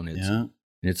 and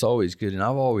it's always good. And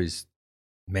I've always,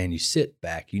 man, you sit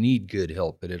back, you need good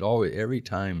help, but every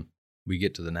time we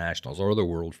get to the Nationals or the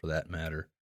World for that matter,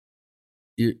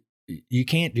 you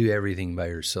can't do everything by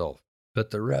yourself.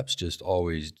 But the reps just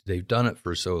always, they've done it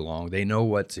for so long. They know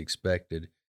what's expected.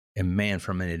 And man,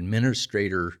 from an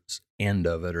administrator's end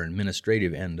of it or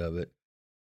administrative end of it,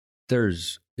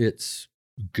 it's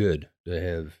good to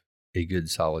have a good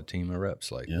solid team of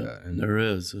reps like that. And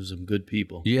There's some good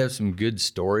people. do you have some good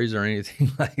stories or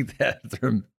anything like that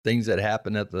from things that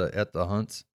happen at the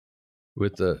hunts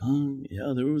with the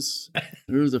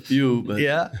there was a few, but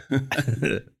yeah.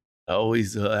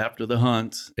 always after the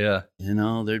hunts, Yeah.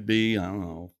 there'd be, I don't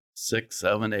know, 6,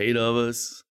 7, 8 of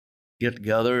us get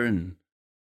together, and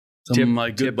some of my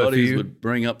good tip a buddies few. would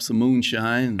bring up some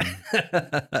moonshine.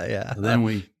 Yeah. And then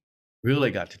we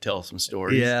really got to tell some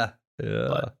stories. Yeah.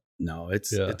 But no,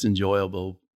 it's Yeah. it's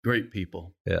enjoyable. Great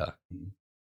people. Yeah.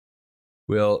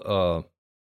 Well,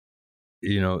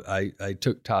 I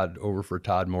took Todd over for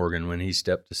Todd Morgan when he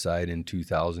stepped aside in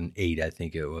 2008, I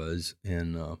think it was,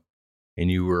 and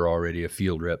you were already a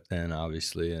field rep then,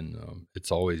 obviously, and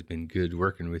it's always been good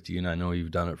working with you, and I know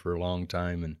you've done it for a long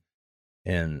time,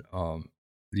 and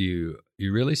you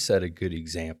really set a good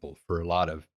example for a lot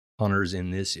of hunters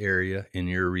in this area, in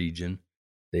your region.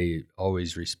 They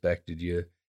always respected you,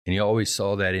 and you always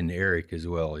saw that in Eric as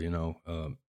well,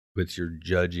 with your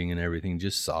judging and everything,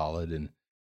 just solid. And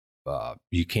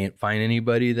you can't find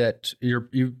anybody that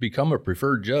you've become a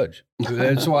preferred judge.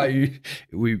 That's why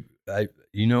I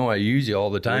use you all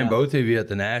the time, both of you at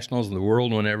the Nationals and the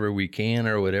World whenever we can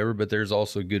or whatever, but there's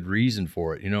also good reason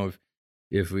for it.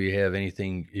 If we have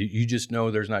anything, you just know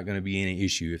there's not going to be any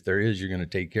issue. If there is, you're going to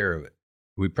take care of it.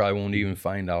 We probably won't even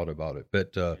find out about it.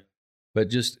 But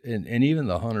just, and even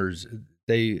the hunters,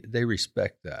 they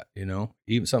respect that,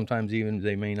 even sometimes even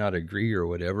they may not agree or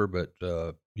whatever, but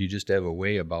you just have a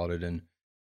way about it. And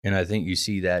I think you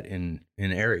see that in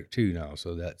Eric too now.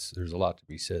 So there's a lot to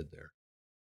be said there.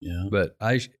 Yeah. But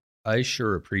I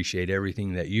sure appreciate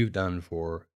everything that you've done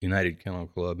for United Kennel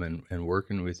Club and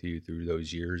working with you through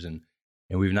those years. And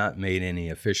we've not made any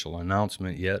official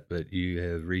announcement yet, but you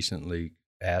have recently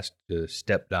asked to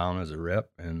step down as a rep.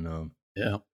 And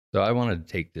so I wanted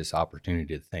to take this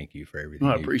opportunity to thank you for everything.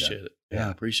 I you've appreciate done. it. Yeah,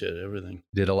 I appreciate everything.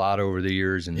 Did a lot over the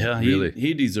years, and really,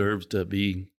 he deserves to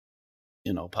be,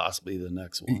 possibly the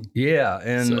next one. Yeah,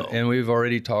 and we've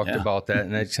already talked about that,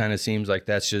 and that kind of seems like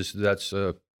that's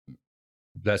an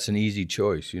easy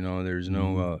choice. There's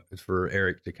no for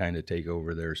Eric to kind of take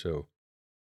over there. So,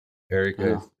 Eric,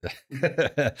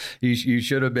 you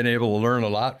should have been able to learn a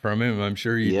lot from him. I'm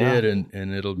sure you did,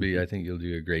 and I think you'll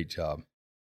do a great job.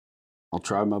 I'll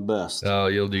try my best. Oh,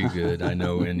 you'll do good. I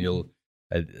know, and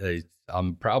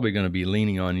I'm probably going to be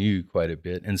leaning on you quite a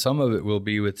bit, and some of it will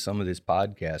be with some of this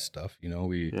podcast stuff.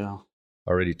 We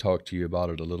already talked to you about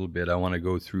it a little bit. I want to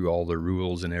go through all the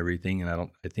rules and everything, and I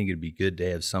think it'd be good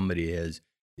to have somebody is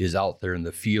out there in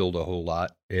the field a whole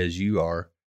lot as you are,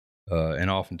 and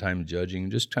oftentimes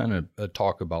judging, just trying to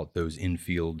talk about those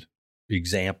infield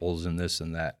examples and this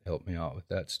and that. Help me out with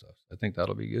that stuff. I think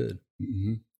that'll be good.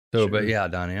 Mm-hmm. So, but yeah,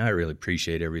 Donnie, I really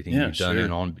appreciate everything you've done,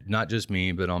 and on not just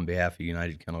me, but on behalf of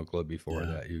United Kennel Club before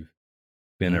that, you've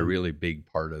been a really big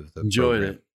part of the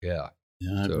program. Yeah,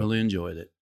 I really enjoyed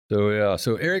it.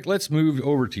 So Eric, let's move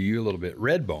over to you a little bit.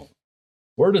 Redbone,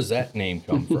 where does that name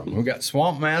come from? We got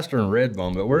Swamp Master and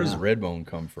Redbone, but where does Redbone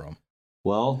come from?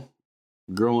 Well,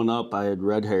 growing up, I had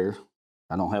red hair.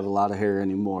 I don't have a lot of hair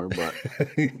anymore, but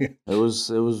it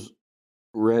was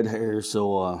red hair,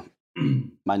 so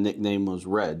my nickname was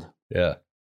Red. Yeah.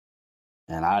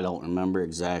 And I don't remember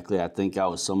exactly. I think I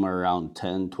was somewhere around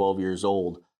 10, 12 years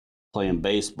old playing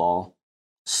baseball,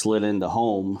 slid into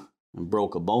home and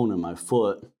broke a bone in my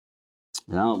foot.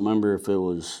 And I don't remember if it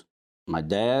was my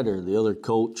dad or the other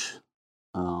coach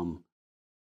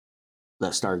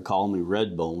that started calling me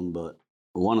Redbone, but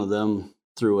one of them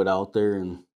threw it out there,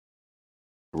 and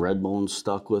Redbone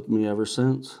stuck with me ever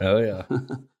since. Oh, yeah.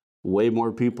 Way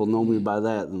more people know me by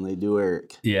that than they do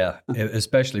Eric. Yeah,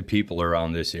 especially people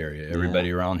around this area.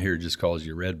 Everybody around here just calls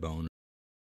you Redbone.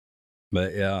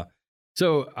 But yeah,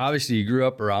 so obviously you grew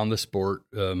up around the sport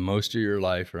most of your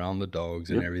life, around the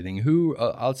dogs and everything. Who,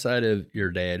 outside of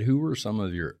your dad, who were some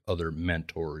of your other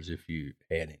mentors, if you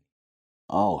had any?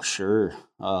 Oh, sure.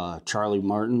 Charlie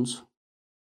Martins.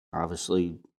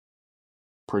 Obviously,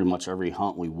 pretty much every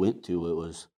hunt we went to, it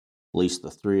was at least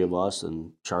the three of us,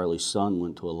 and Charlie's son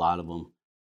went to a lot of them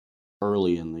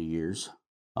early in the years.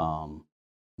 And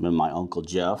my Uncle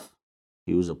Jeff,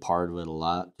 he was a part of it a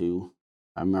lot too.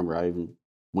 I remember I even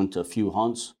went to a few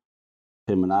hunts.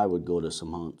 Him and I would go to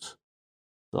some hunts.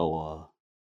 So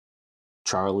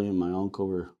Charlie and my uncle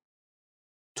were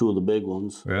two of the big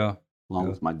ones. Yeah. Along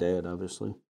with my dad,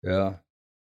 obviously. Yeah.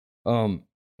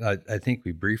 I think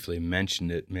we briefly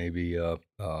mentioned it maybe,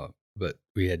 but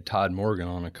we had Todd Morgan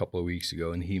on a couple of weeks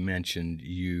ago, and he mentioned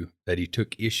that he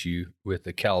took issue with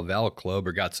the Cal Val Club,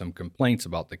 or got some complaints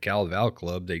about the Cal Val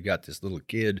Club. They got this little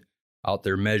kid out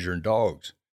there measuring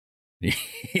dogs.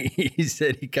 He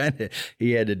said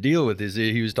he had to deal with this.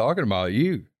 He was talking about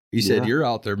you. He said, you're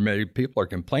out there, people are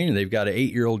complaining. They've got an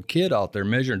 8-year-old kid out there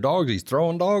measuring dogs. He's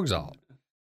throwing dogs out.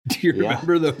 Do you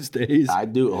remember those days? I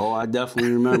do. Oh, I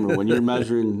definitely remember when you're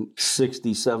measuring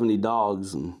 60, 70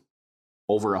 dogs and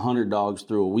over 100 dogs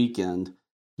through a weekend.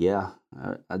 Yeah,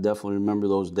 I definitely remember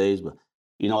those days. But,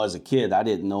 as a kid, I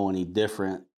didn't know any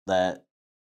different that,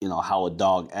 how a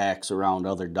dog acts around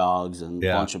other dogs and a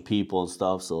bunch of people and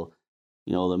stuff. So,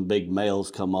 them big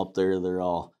males come up there, they're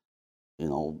all,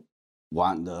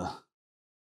 wanting to,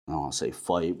 I don't want to say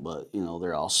fight, but,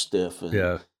 they're all stiff.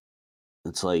 And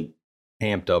it's like,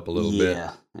 amped up a little bit.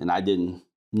 Yeah, and I didn't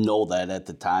know that at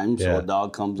the time. So a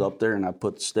dog comes up there and I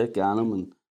put the stick on them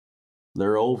and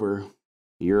they're over.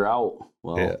 You're out.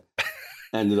 Well,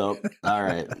 ended up, all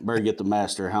right, better get the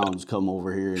master hounds come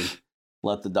over here and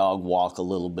let the dog walk a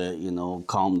little bit,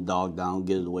 calm the dog down,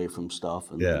 get it away from stuff.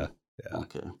 And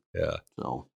okay. Yeah.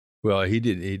 So. Well, he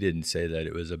didn't say that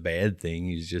it was a bad thing.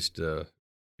 He's just, just,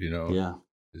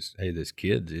 hey, this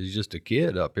kid is just a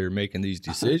kid up here making these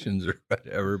decisions or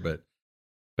whatever. But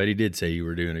he did say you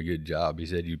were doing a good job. He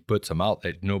said you put some out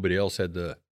that nobody else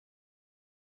would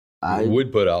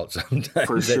put out sometimes.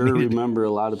 For sure remember a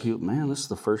lot of people, man, this is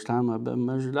the first time I've been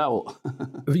measured out.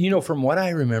 From what I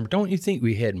remember, don't you think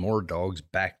we had more dogs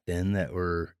back then that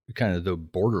were kind of the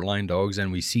borderline dogs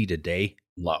than we see today?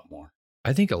 A lot more.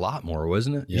 I think a lot more,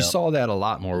 wasn't it? Yep. You saw that a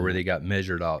lot more where they got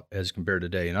measured out as compared to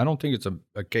today. And I don't think it's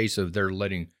a case of they're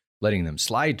letting them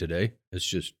slide today. It's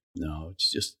just. No, it's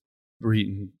just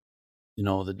breeding.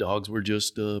 The dogs were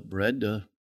just bred to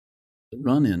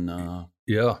run in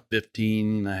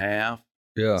 15 and a half,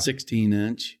 16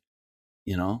 inch.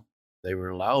 They were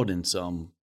allowed in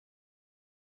some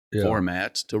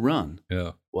formats to run.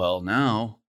 Yeah. Well,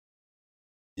 now,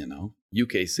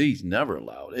 UKC's never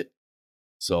allowed it.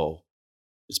 So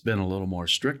it's been a little more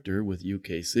stricter with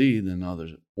UKC than other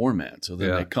formats. So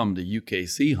then they come to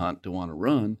UKC hunt to want to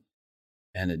run,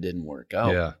 and it didn't work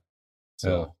out. Yeah.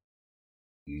 So,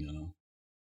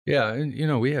 Yeah,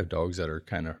 and we have dogs that are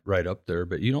kind of right up there,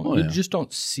 but you just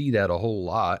don't see that a whole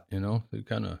lot.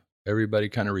 Everybody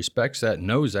kind of respects that and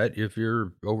knows that if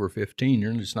you're over 15,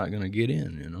 you're just not going to get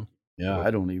in. Yeah, I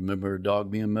don't even remember a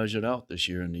dog being measured out this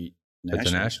year in the Nationals.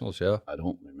 At the Nationals, yeah. I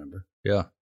don't remember. Yeah,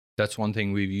 that's one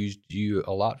thing we've used you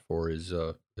a lot for is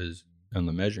on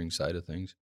the measuring side of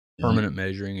things, permanent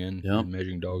measuring and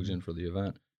measuring dogs in for the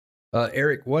event.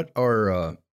 Eric, what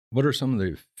are some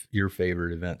of your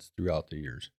favorite events throughout the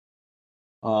years?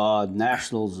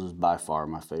 Nationals is by far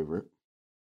my favorite.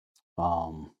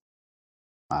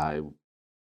 I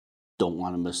don't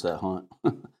want to miss that hunt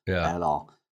at all.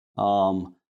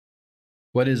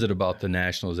 What is it about the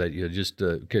Nationals that you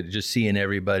just seeing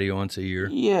everybody once a year?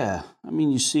 Yeah. I mean,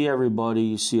 you see everybody,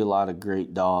 you see a lot of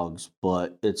great dogs,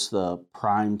 but it's the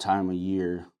prime time of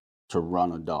year to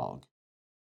run a dog.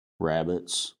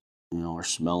 Rabbits, are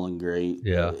smelling great.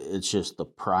 Yeah. It's just the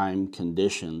prime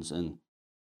conditions. And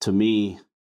to me,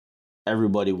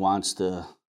 everybody wants to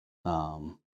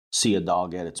see a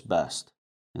dog at its best.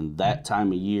 And that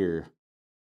time of year,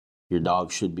 your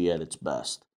dog should be at its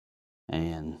best.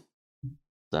 And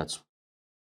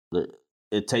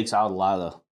it takes out a lot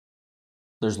of,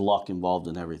 there's luck involved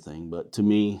in everything. But to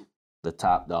me, the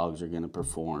top dogs are going to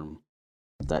perform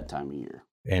at that time of year.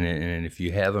 And if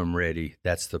you have them ready,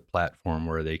 that's the platform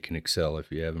where they can excel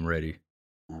if you have them ready.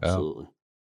 Absolutely.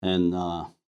 And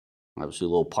obviously a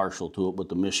little partial to it, but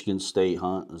the Michigan State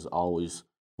Hunt is always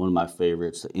one of my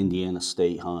favorites. The Indiana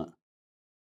State Hunt,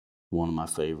 one of my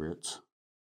favorites.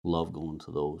 Love going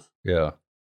to those. Yeah.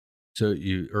 So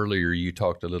earlier you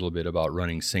talked a little bit about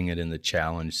running Sing It in the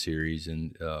Challenge series,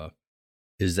 and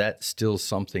is that still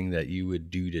something that you would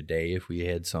do today if we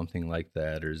had something like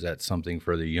that, or is that something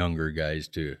for the younger guys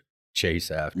to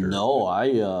chase after?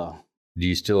 No, do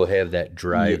you still have that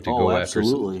drive to go after?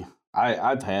 Absolutely.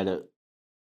 I've had it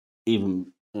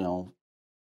even, I don't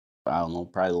know,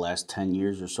 probably the last 10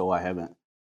 years or so. I haven't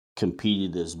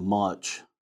competed as much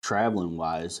traveling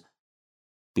wise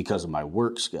because of my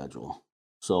work schedule.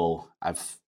 So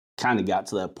I've kind of got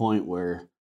to that point where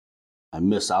I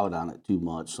miss out on it too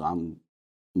much. So I'm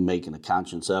making a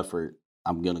conscious effort.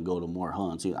 I'm going to go to more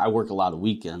hunts. I work a lot of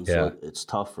weekends, so it's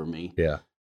tough for me. Yeah.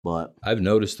 But I've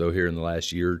noticed, though, here in the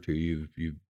last year or two, you've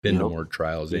been to more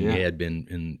trials than you had been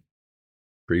in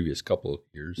previous couple of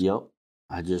years. Yep.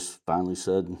 I just finally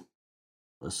said, I'm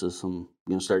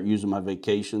going to start using my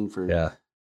vacation for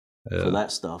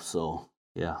that stuff. So,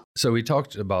 yeah. So we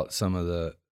talked about some of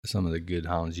the good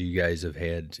hounds you guys have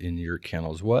had in your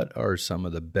kennels. What are some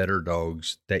of the better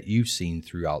dogs that you've seen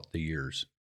throughout the years?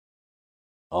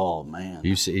 Oh, man.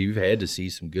 You've had to see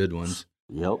some good ones.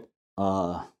 Yep.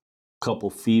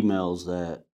 Couple females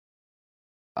that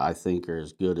I think are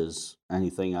as good as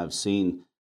anything I've seen.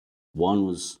 One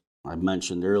was, I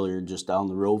mentioned earlier, just down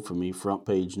the road from me, Front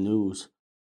Page News.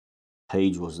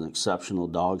 Paige was an exceptional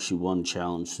dog. She won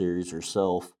Challenge Series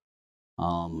herself.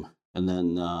 And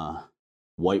then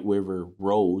White River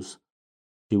Rose,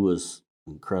 she was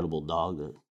an incredible dog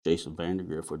that Jason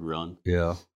Vandergriff would run.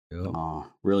 Yeah.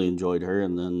 Really enjoyed her.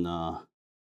 And then,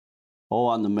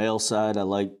 on the male side, I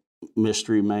like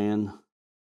Mystery Man.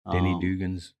 Denny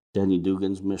Dugan's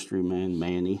Mystery Man,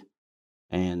 Manny.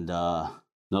 And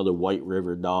another White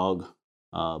River dog,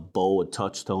 Bo, a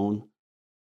Touchtone.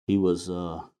 He was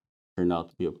turned out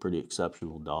to be a pretty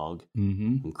exceptional dog.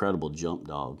 Mm-hmm. Incredible jump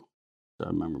dog. I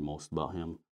remember most about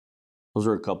him. Those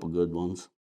are a couple good ones.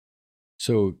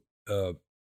 So,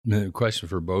 question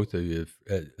for both of you: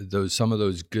 some of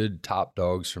those good top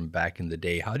dogs from back in the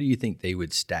day, how do you think they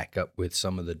would stack up with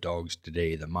some of the dogs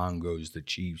today? The Mongos, the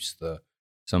Chiefs,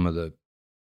 some of the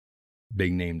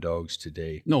big name dogs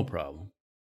today. No problem.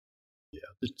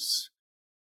 Yeah,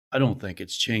 I don't think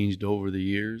it's changed over the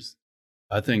years.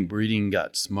 I think breeding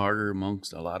got smarter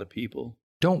amongst a lot of people.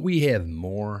 Don't we have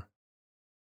more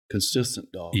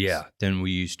consistent dogs? Yeah, than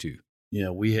we used to.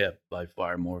 Yeah, we have by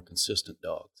far more consistent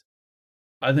dogs.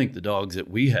 I think the dogs that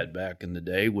we had back in the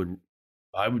day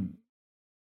I would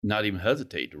not even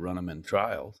hesitate to run them in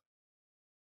trials.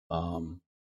 But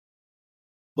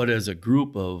as a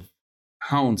group of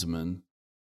houndsmen,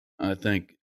 I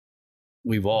think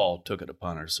we've all took it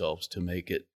upon ourselves to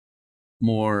make it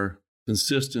more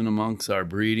consistent amongst our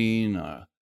breeding.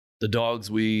 The dogs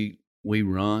we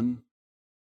run,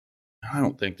 I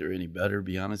don't think they're any better, to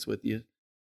be honest with you,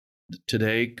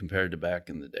 today compared to back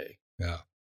in the day. Yeah.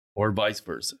 Or vice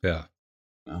versa. Yeah.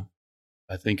 No,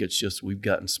 I think it's just we've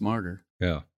gotten smarter.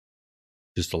 Yeah.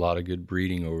 Just a lot of good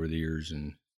breeding over the years.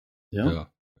 And yeah.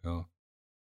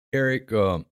 Eric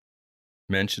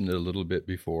mentioned it a little bit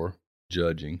before,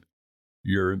 judging.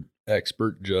 You're an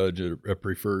expert judge, a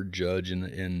preferred judge,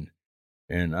 and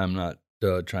I'm not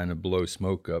trying to blow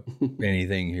smoke up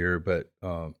anything here, but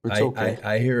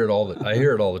I hear it all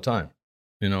the time.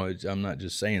 I'm not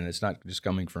just saying it's not just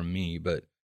coming from me, but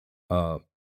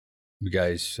the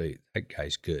guys say that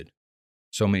guy's good.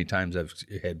 So many times I've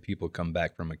had people come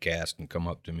back from a cast and come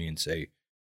up to me and say,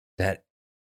 that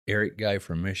Eric guy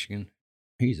from Michigan,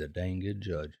 he's a dang good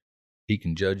judge. He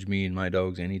can judge me and my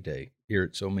dogs any day. Hear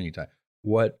it so many times.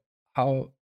 What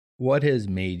has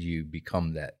made you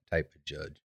become that type of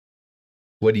judge?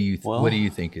 What do you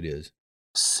think it is?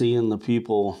 Seeing the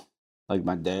people like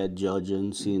my dad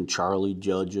judging, seeing Charlie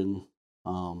judging,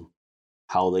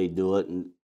 how they do it,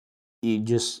 and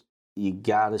you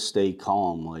gotta stay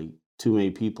calm. Like, too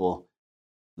many people,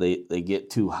 they get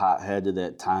too hot-headed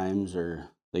at times, or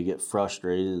they get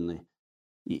frustrated, and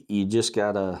you just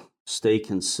gotta stay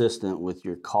consistent with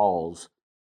your calls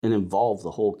and involve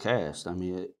the whole cast. I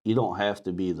mean, you don't have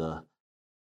to be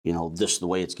this is the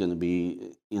way it's going to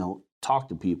be. Talk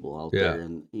to people out there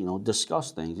and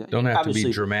discuss things. Don't have to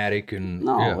be dramatic and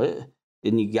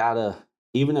and you gotta,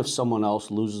 even if someone else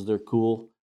loses their cool,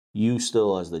 you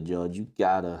still, as the judge, you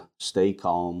gotta stay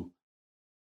calm.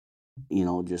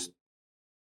 Just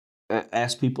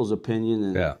ask people's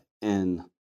opinion, and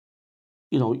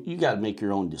you got to make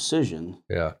your own decision.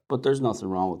 Yeah. But there's nothing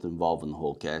wrong with involving the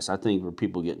whole cast. I think where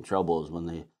people get in trouble is when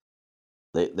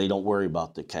they don't worry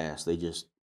about the cast. They just,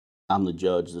 I'm the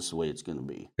judge, this is the way it's going to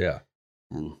be. Yeah.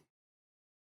 And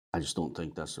I just don't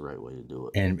think that's the right way to do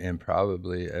it. And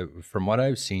probably, from what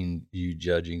I've seen you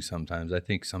judging sometimes, I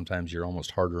think sometimes you're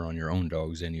almost harder on your own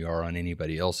dogs than you are on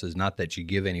anybody else's. Not that you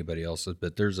give anybody else's,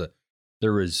 but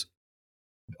there was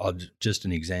just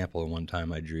an example of one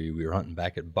time I drew. We were hunting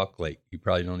back at Buck Lake. You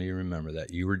probably don't even remember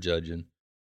that. You were judging.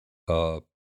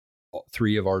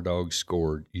 3 of our dogs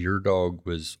scored. Your dog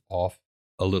was off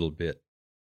a little bit,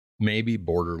 maybe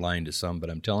borderline to some, but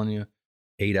I'm telling you,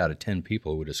 8 out of 10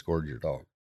 people would have scored your dog.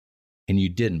 And you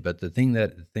didn't. But the thing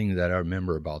that I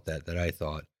remember about that I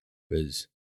thought was,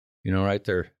 right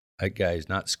there, that guy's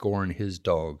not scoring his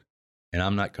dog, and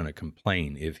I'm not going to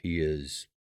complain if he is.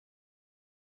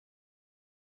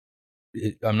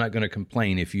 I'm not going to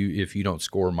complain if you don't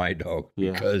score my dog,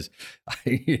 because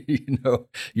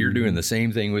you're doing the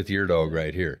same thing with your dog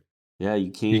right here. Yeah,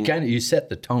 you can't. You set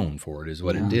the tone for it, is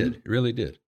what it did. It really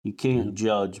did. You can't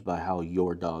judge by how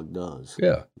your dog does.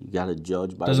 Yeah, you got to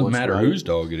judge by. Doesn't matter whose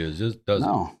dog it is. It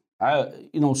doesn't.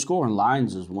 No, scoring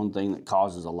lines is one thing that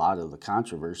causes a lot of the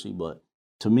controversy, but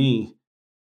to me,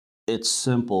 it's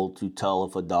simple to tell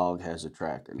if a dog has a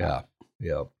track or not.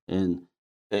 Yeah. And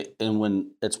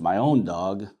when it's my own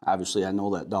dog, obviously I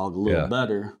know that dog a little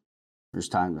better. There's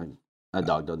times that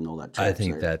dog doesn't know that track. I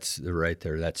think that's right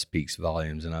there. That speaks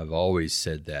volumes. And I've always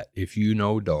said that if you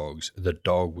know dogs, the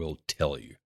dog will tell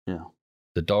you. Yeah.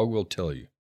 The dog will tell you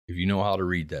if you know how to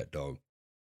read that dog.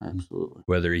 Absolutely.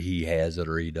 Whether he has it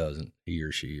or he doesn't, he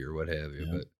or she or what have you.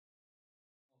 Yeah. But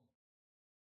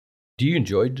do you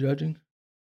enjoy judging?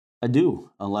 I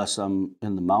do, unless I'm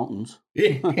in the mountains.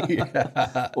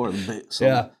 Or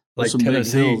like some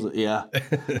Tennessee. Big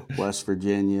hills. West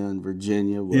Virginia and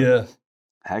Virginia.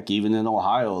 Heck, even in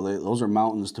Ohio, those are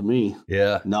mountains to me.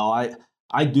 Yeah. No,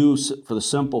 I do, for the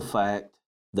simple fact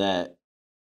that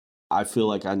I feel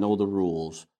like I know the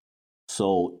rules,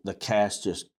 so the cast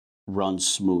just runs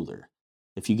smoother.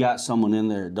 If you got someone in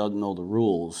there that doesn't know the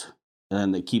rules, and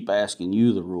then they keep asking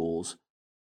you the rules,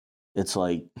 it's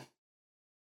like,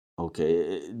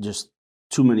 okay, just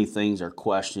too many things are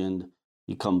questioned.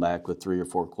 You come back with 3 or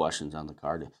 4 questions on the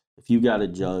card. If you got a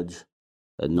judge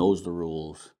that knows the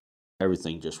rules,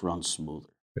 everything just runs smoother.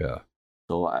 Yeah.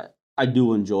 So I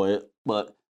do enjoy it,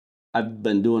 but I've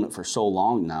been doing it for so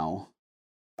long now,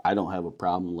 I don't have a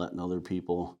problem letting other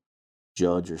people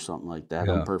judge or something like that.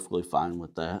 I'm perfectly fine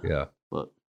with that. Yeah. But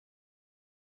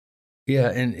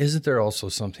and isn't there also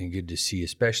something good to see,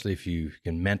 especially if you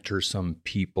can mentor some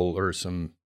people or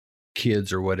some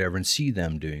kids or whatever and see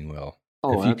them doing well?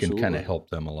 Oh, if you absolutely. can kind of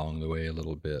help them along the way a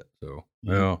little bit. So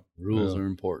rules are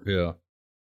important.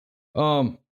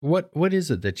 Yeah. What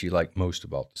is it that you like most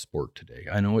about the sport today?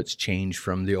 I know it's changed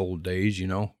from the old days,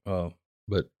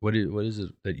 but what is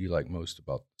it that you like most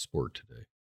about the sport today?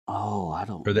 Oh, I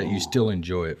don't know. Or that you still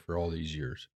enjoy it for all these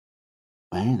years?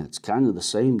 Man, it's kind of the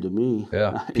same to me.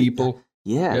 Yeah, people.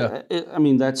 I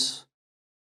mean, that's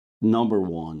number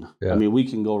one. Yeah. I mean, we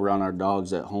can go around our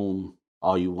dogs at home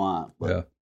all you want, but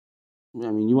I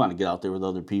mean, you want to get out there with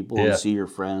other people and see your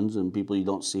friends and people you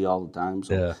don't see all the time.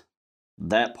 So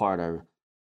that part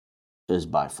is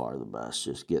by far the best,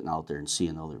 just getting out there and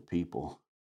seeing other people.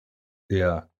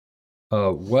 Yeah.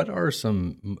 What are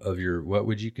what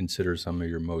would you consider some of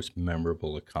your most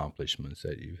memorable accomplishments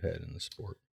that you've had in the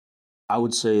sport? I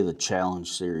would say the Challenge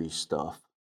Series stuff.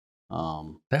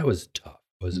 That was tough,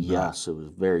 wasn't it? Yes, it was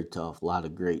very tough. A lot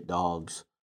of great dogs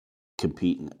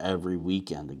competing every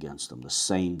weekend against them, the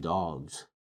same dogs.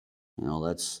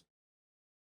 That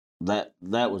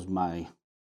was my,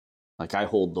 like, I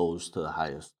hold those to the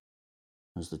highest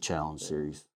as the Challenge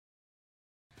Series.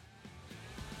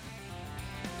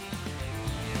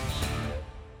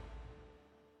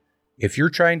 If you're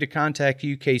trying to contact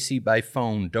UKC by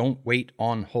phone, don't wait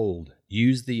on hold.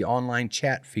 Use the online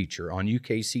chat feature on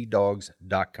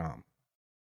ukcdogs.com.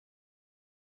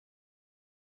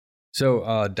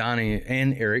 So, Donnie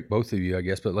and Eric, both of you, I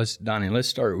guess, but Donnie, let's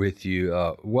start with you.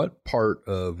 What part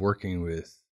of working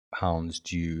with hounds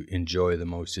do you enjoy the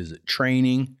most? Is it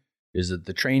training? Is it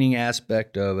the training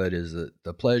aspect of it? Is it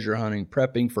the pleasure hunting,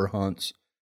 prepping for hunts,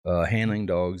 handling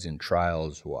dogs in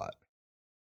trials? What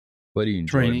do you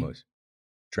enjoy Training. most?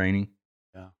 Training?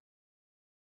 Yeah.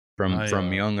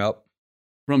 From young up?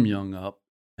 From young up.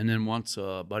 And then once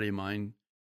a buddy of mine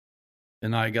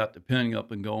and I got the pen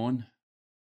up and going,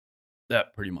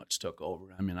 that pretty much took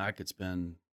over. I mean, I could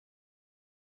spend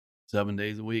 7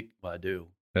 days a week. Well, I do.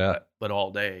 Yeah. But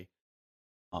all day.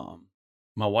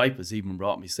 My wife has even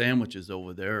brought me sandwiches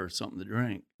over there or something to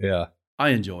drink. Yeah. I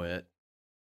enjoy it.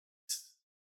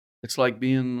 It's like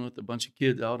being with a bunch of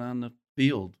kids out on the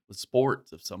field with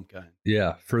sports of some kind.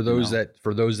 Yeah. For those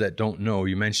that don't know,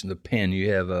 you mentioned the pen.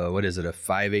 You have a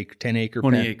 5-acre, 10-acre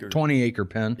 20 pen? acre. 20-acre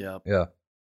pen. Yeah. Yeah.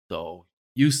 So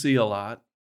you see a lot,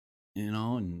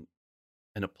 and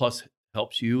it plus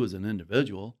helps you as an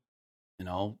individual,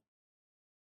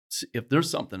 If there's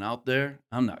something out there,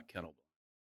 I'm not kennel.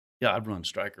 Yeah, I've run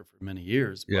striker for many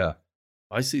years. But Yeah. if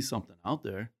I see something out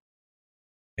there.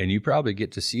 And you probably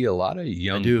get to see a lot of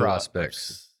young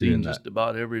prospects. I've seen just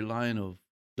about every line of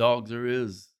dogs there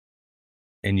is.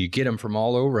 And you get them from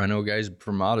all over. I know guys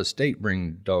from out of state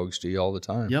bring dogs to you all the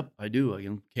time. Yep, I do. I get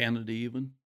them Canada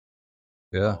even.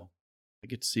 Yeah. So I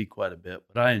get to see quite a bit,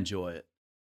 but I enjoy it.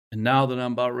 And now that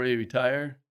I'm about ready to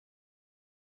retire,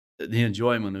 the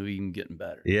enjoyment of even getting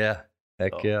better. Yeah.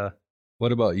 Heck yeah.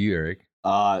 What about you, Eric?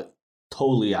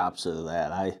 Totally opposite of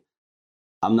that.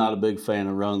 I'm not a big fan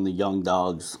of running the young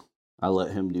dogs. I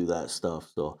let him do that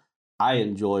stuff. So I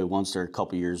enjoy, once they're a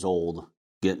couple years old,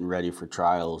 getting ready for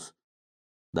trials,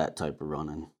 that type of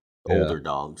running. Older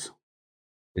dogs.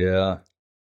 Yeah.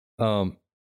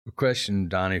 A question,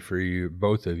 Donnie, for you,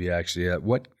 both of you actually.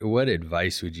 What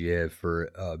advice would you have for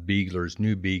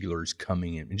new beaglers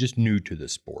coming in, just new to the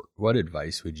sport? What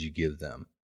advice would you give them?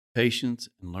 Patience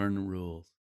and learn the rules.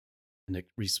 And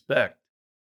respect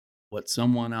what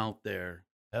someone out there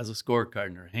has a scorecard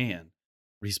in their hand.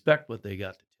 Respect what they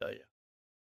got to tell you.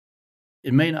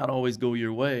 It may not always go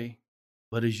your way,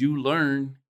 but as you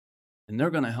learn, and they're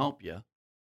going to help you,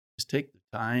 just take the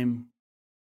time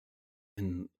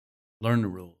and learn the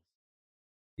rules.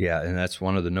 Yeah, and that's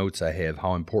one of the notes I have.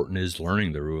 How important is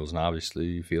learning the rules? And obviously,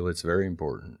 you feel it's very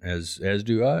important, as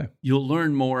do I. You'll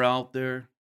learn more out there.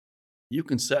 You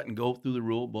can sit and go through the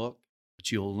rule book, but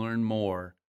you'll learn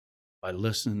more by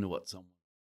listening to what someone.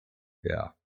 Yeah.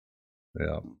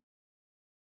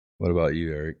 What about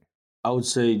you, Eric? I would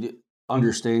say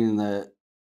understanding that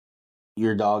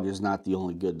your dog is not the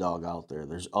only good dog out there.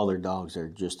 There's other dogs that are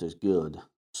just as good.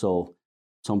 So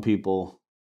some people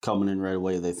coming in right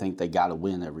away, they think they got to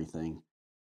win everything.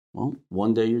 Well,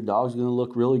 one day your dog's going to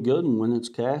look really good, and when it's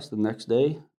cast, the next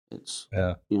day it's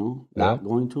not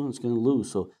going to, and it's going to lose.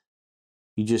 So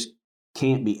you just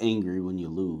can't be angry when you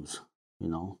lose.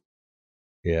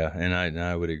 Yeah, and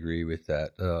I would agree with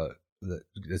that.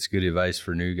 That's good advice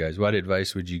for new guys. What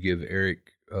advice would you give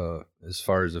Eric as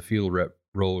far as the field rep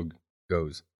role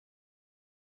goes?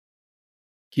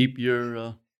 Keep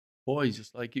your boys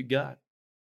just like you got,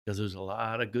 because there's a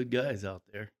lot of good guys out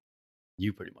there.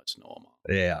 You pretty much know them all.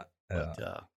 Yeah.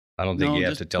 But, I don't think you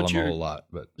have to tell them a whole lot,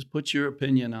 but just put your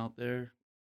opinion out there,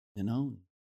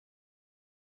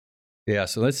 Yeah,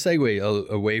 so let's segue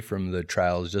away from the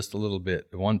trials just a little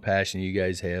bit. The one passion you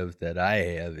guys have that I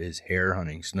have is hare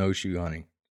hunting, snowshoe hunting.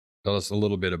 Tell us a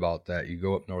little bit about that. You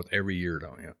go up north every year,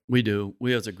 don't you? We do.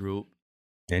 We as a group.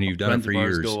 And you've done it for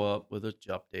years. Go up with it.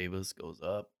 Jeff Davis goes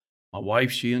up. My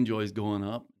wife, she enjoys going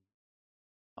up.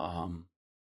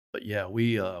 But yeah,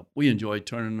 we enjoy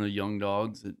turning the young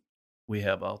dogs that we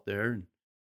have out there.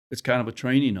 It's kind of a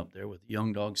training up there with the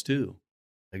young dogs too.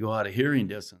 They go out of hearing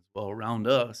distance. Well, around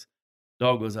us,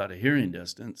 dog goes out of hearing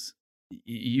distance.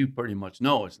 You pretty much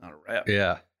know it's not a rep.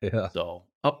 Yeah. So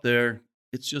up there,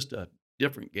 it's just a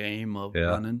different game of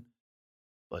running,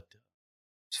 but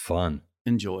it's fun,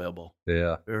 enjoyable.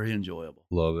 Yeah, very enjoyable.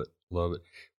 Love it.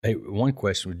 Hey, one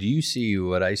question: do you see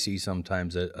what I see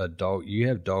sometimes? A dog. You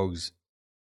have dogs,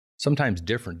 sometimes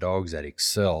different dogs that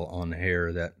excel on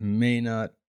hare that may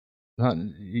not.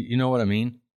 You know what I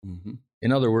mean? Mm-hmm.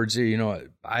 In other words,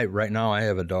 right now I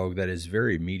have a dog that is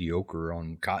very mediocre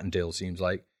on cottontail. Seems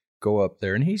like go up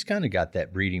there, and he's kind of got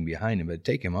that breeding behind him. But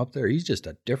take him up there, he's just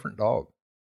a different dog.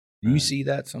 Do you see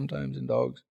that sometimes in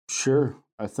dogs? Sure.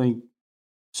 I think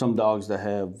some dogs that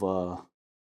have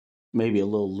maybe a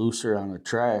little looser on a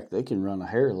track, they can run a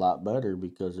hare a lot better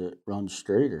because it runs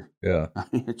straighter. Yeah. I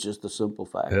mean, it's just a simple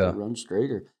fact. It runs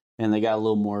straighter. And they got a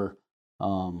little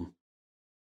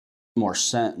more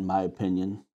scent, in my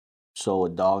opinion. so a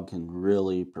dog can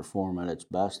really perform at its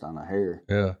best on a hare.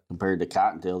 Yeah. Compared to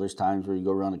cottontail, there's times where you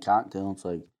go around a cottontail and it's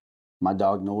like, my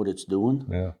dog know what it's doing.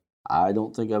 Yeah. I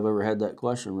don't think I've ever had that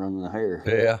question running a hare.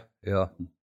 Yeah. Yeah.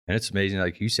 And it's amazing,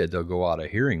 like you said, they'll go out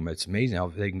of hearing, but it's amazing how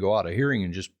they can go out of hearing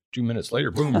and just 2 minutes later,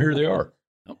 boom, here they are.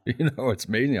 It's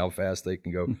amazing how fast they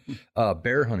can go.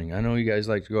 Bear hunting. I know you guys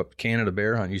like to go up to Canada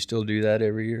bear hunt. You still do that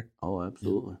every year? Oh,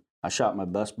 absolutely. I shot my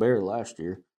best bear last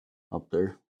year up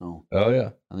there. So Oh,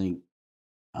 yeah. I think,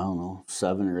 I don't know,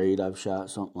 7 or 8 I've shot,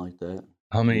 something like that.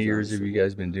 How many years have you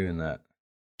guys been doing that?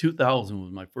 2000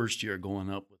 was my first year going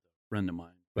up with a friend of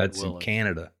mine. That's in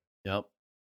Canada. Yep.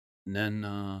 And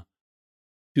then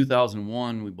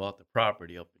 2001, we bought the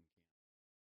property up in Canada.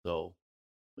 So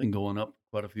been going up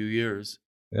quite a few years.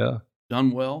 Yeah.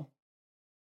 Done well.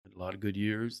 Had a lot of good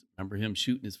years. Remember him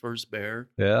shooting his first bear.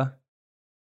 Yeah.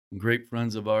 Some great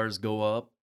friends of ours go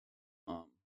up.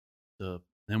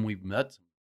 Then we've met some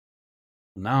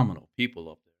phenomenal people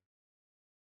up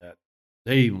there that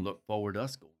they even look forward to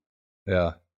us going.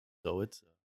 Yeah. So it's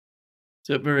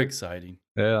very exciting.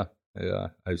 Yeah. Yeah.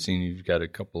 I've seen you've got a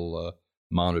couple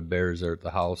mounted bears there at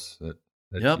the house that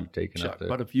you've taken up there.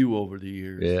 Quite a few over the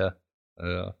years. Yeah.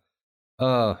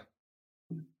 Yeah.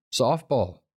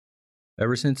 Softball.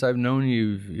 Ever since I've known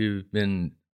you, you've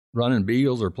been running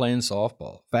Beagles or playing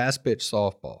softball, fast pitch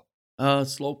softball.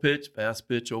 Slow pitch, fast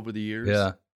pitch over the years.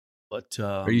 Yeah. But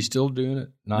are you still doing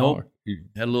it now? Nope.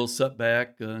 Had a little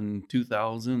setback in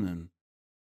 2000, and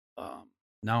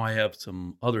now I have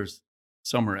some other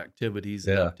summer activities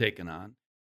that I've taken on.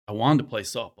 I wanted to play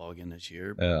softball again this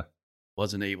year, but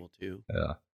wasn't able to.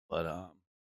 Yeah. But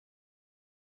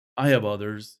I have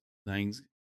others things,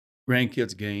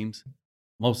 grandkids games,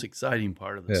 most exciting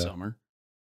part of the summer.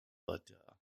 But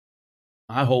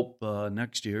I hope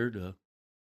next year to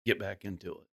get back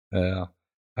into it. Yeah.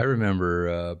 I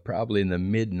remember probably in the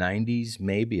mid-'90s,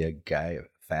 maybe a guy, a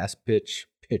fast pitch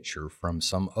pitcher from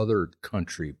some other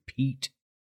country, Pete,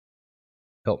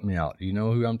 help me out. Do you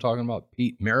know who I'm talking about?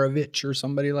 Pete Maravich or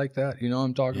somebody like that? You know who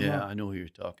I'm talking about? Yeah, I know who you're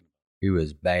talking about. He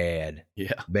was bad.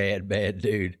 Yeah. Bad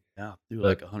dude. Yeah, threw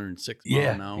like 106 miles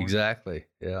an hour. Exactly.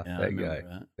 Yeah, that guy.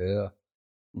 That.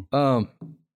 Yeah.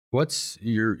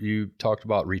 You talked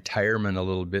about retirement a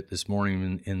little bit this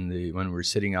morning when we were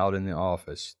sitting out in the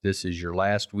office. This is your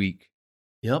last week.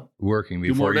 Yep. Working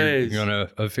before you're going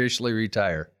to officially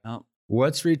retire. Yep.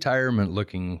 What's retirement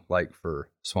looking like for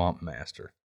Swamp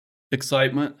Master?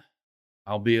 Excitement.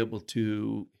 I'll be able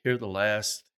to hear the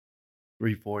last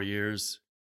 3-4 years.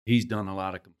 He's done a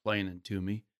lot of complaining to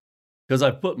me because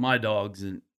I put my dogs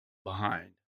in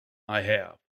behind. I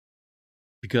have.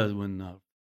 Because when a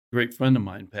great friend of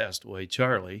mine passed away,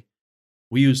 Charlie,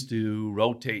 we used to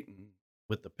rotate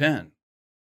with the pen.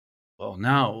 Well,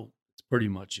 now it's pretty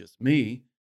much just me.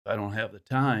 I don't have the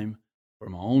time for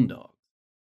my own dogs.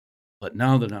 But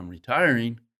now that I'm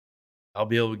retiring, I'll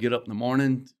be able to get up in the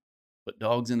morning, put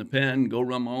dogs in the pen, go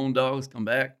run my own dogs, come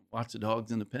back, watch the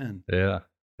dogs in the pen. Yeah.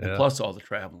 And plus all the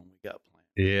traveling we got planned.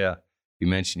 Yeah. You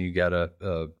mentioned you got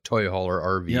a toy hauler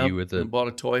RV with it. I bought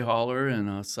a toy hauler and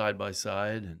a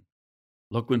side-by-side, and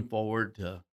looking forward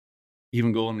to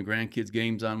even going to grandkids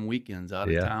games on weekends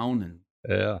out of town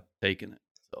and taking it.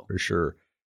 So for sure.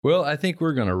 Well, I think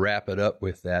we're going to wrap it up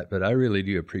with that, but I really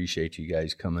do appreciate you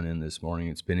guys coming in this morning.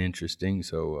 It's been interesting.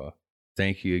 So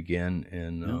thank you again.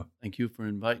 And thank you for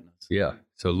inviting us. Yeah.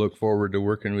 So look forward to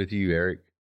working with you, Eric.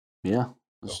 Yeah.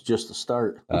 It's just a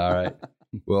start. All right.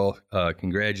 Well,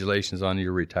 congratulations on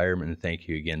your retirement, and thank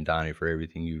you again, Donnie, for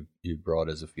everything you brought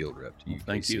as a field rep to UKC.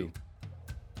 Thank you.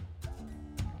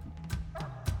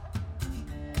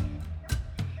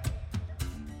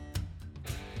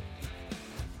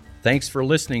 Thanks for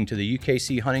listening to the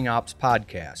UKC Hunting Ops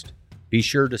Podcast. Be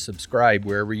sure to subscribe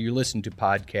wherever you listen to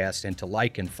podcasts and to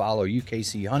like and follow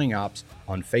UKC Hunting Ops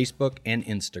on Facebook and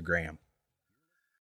Instagram.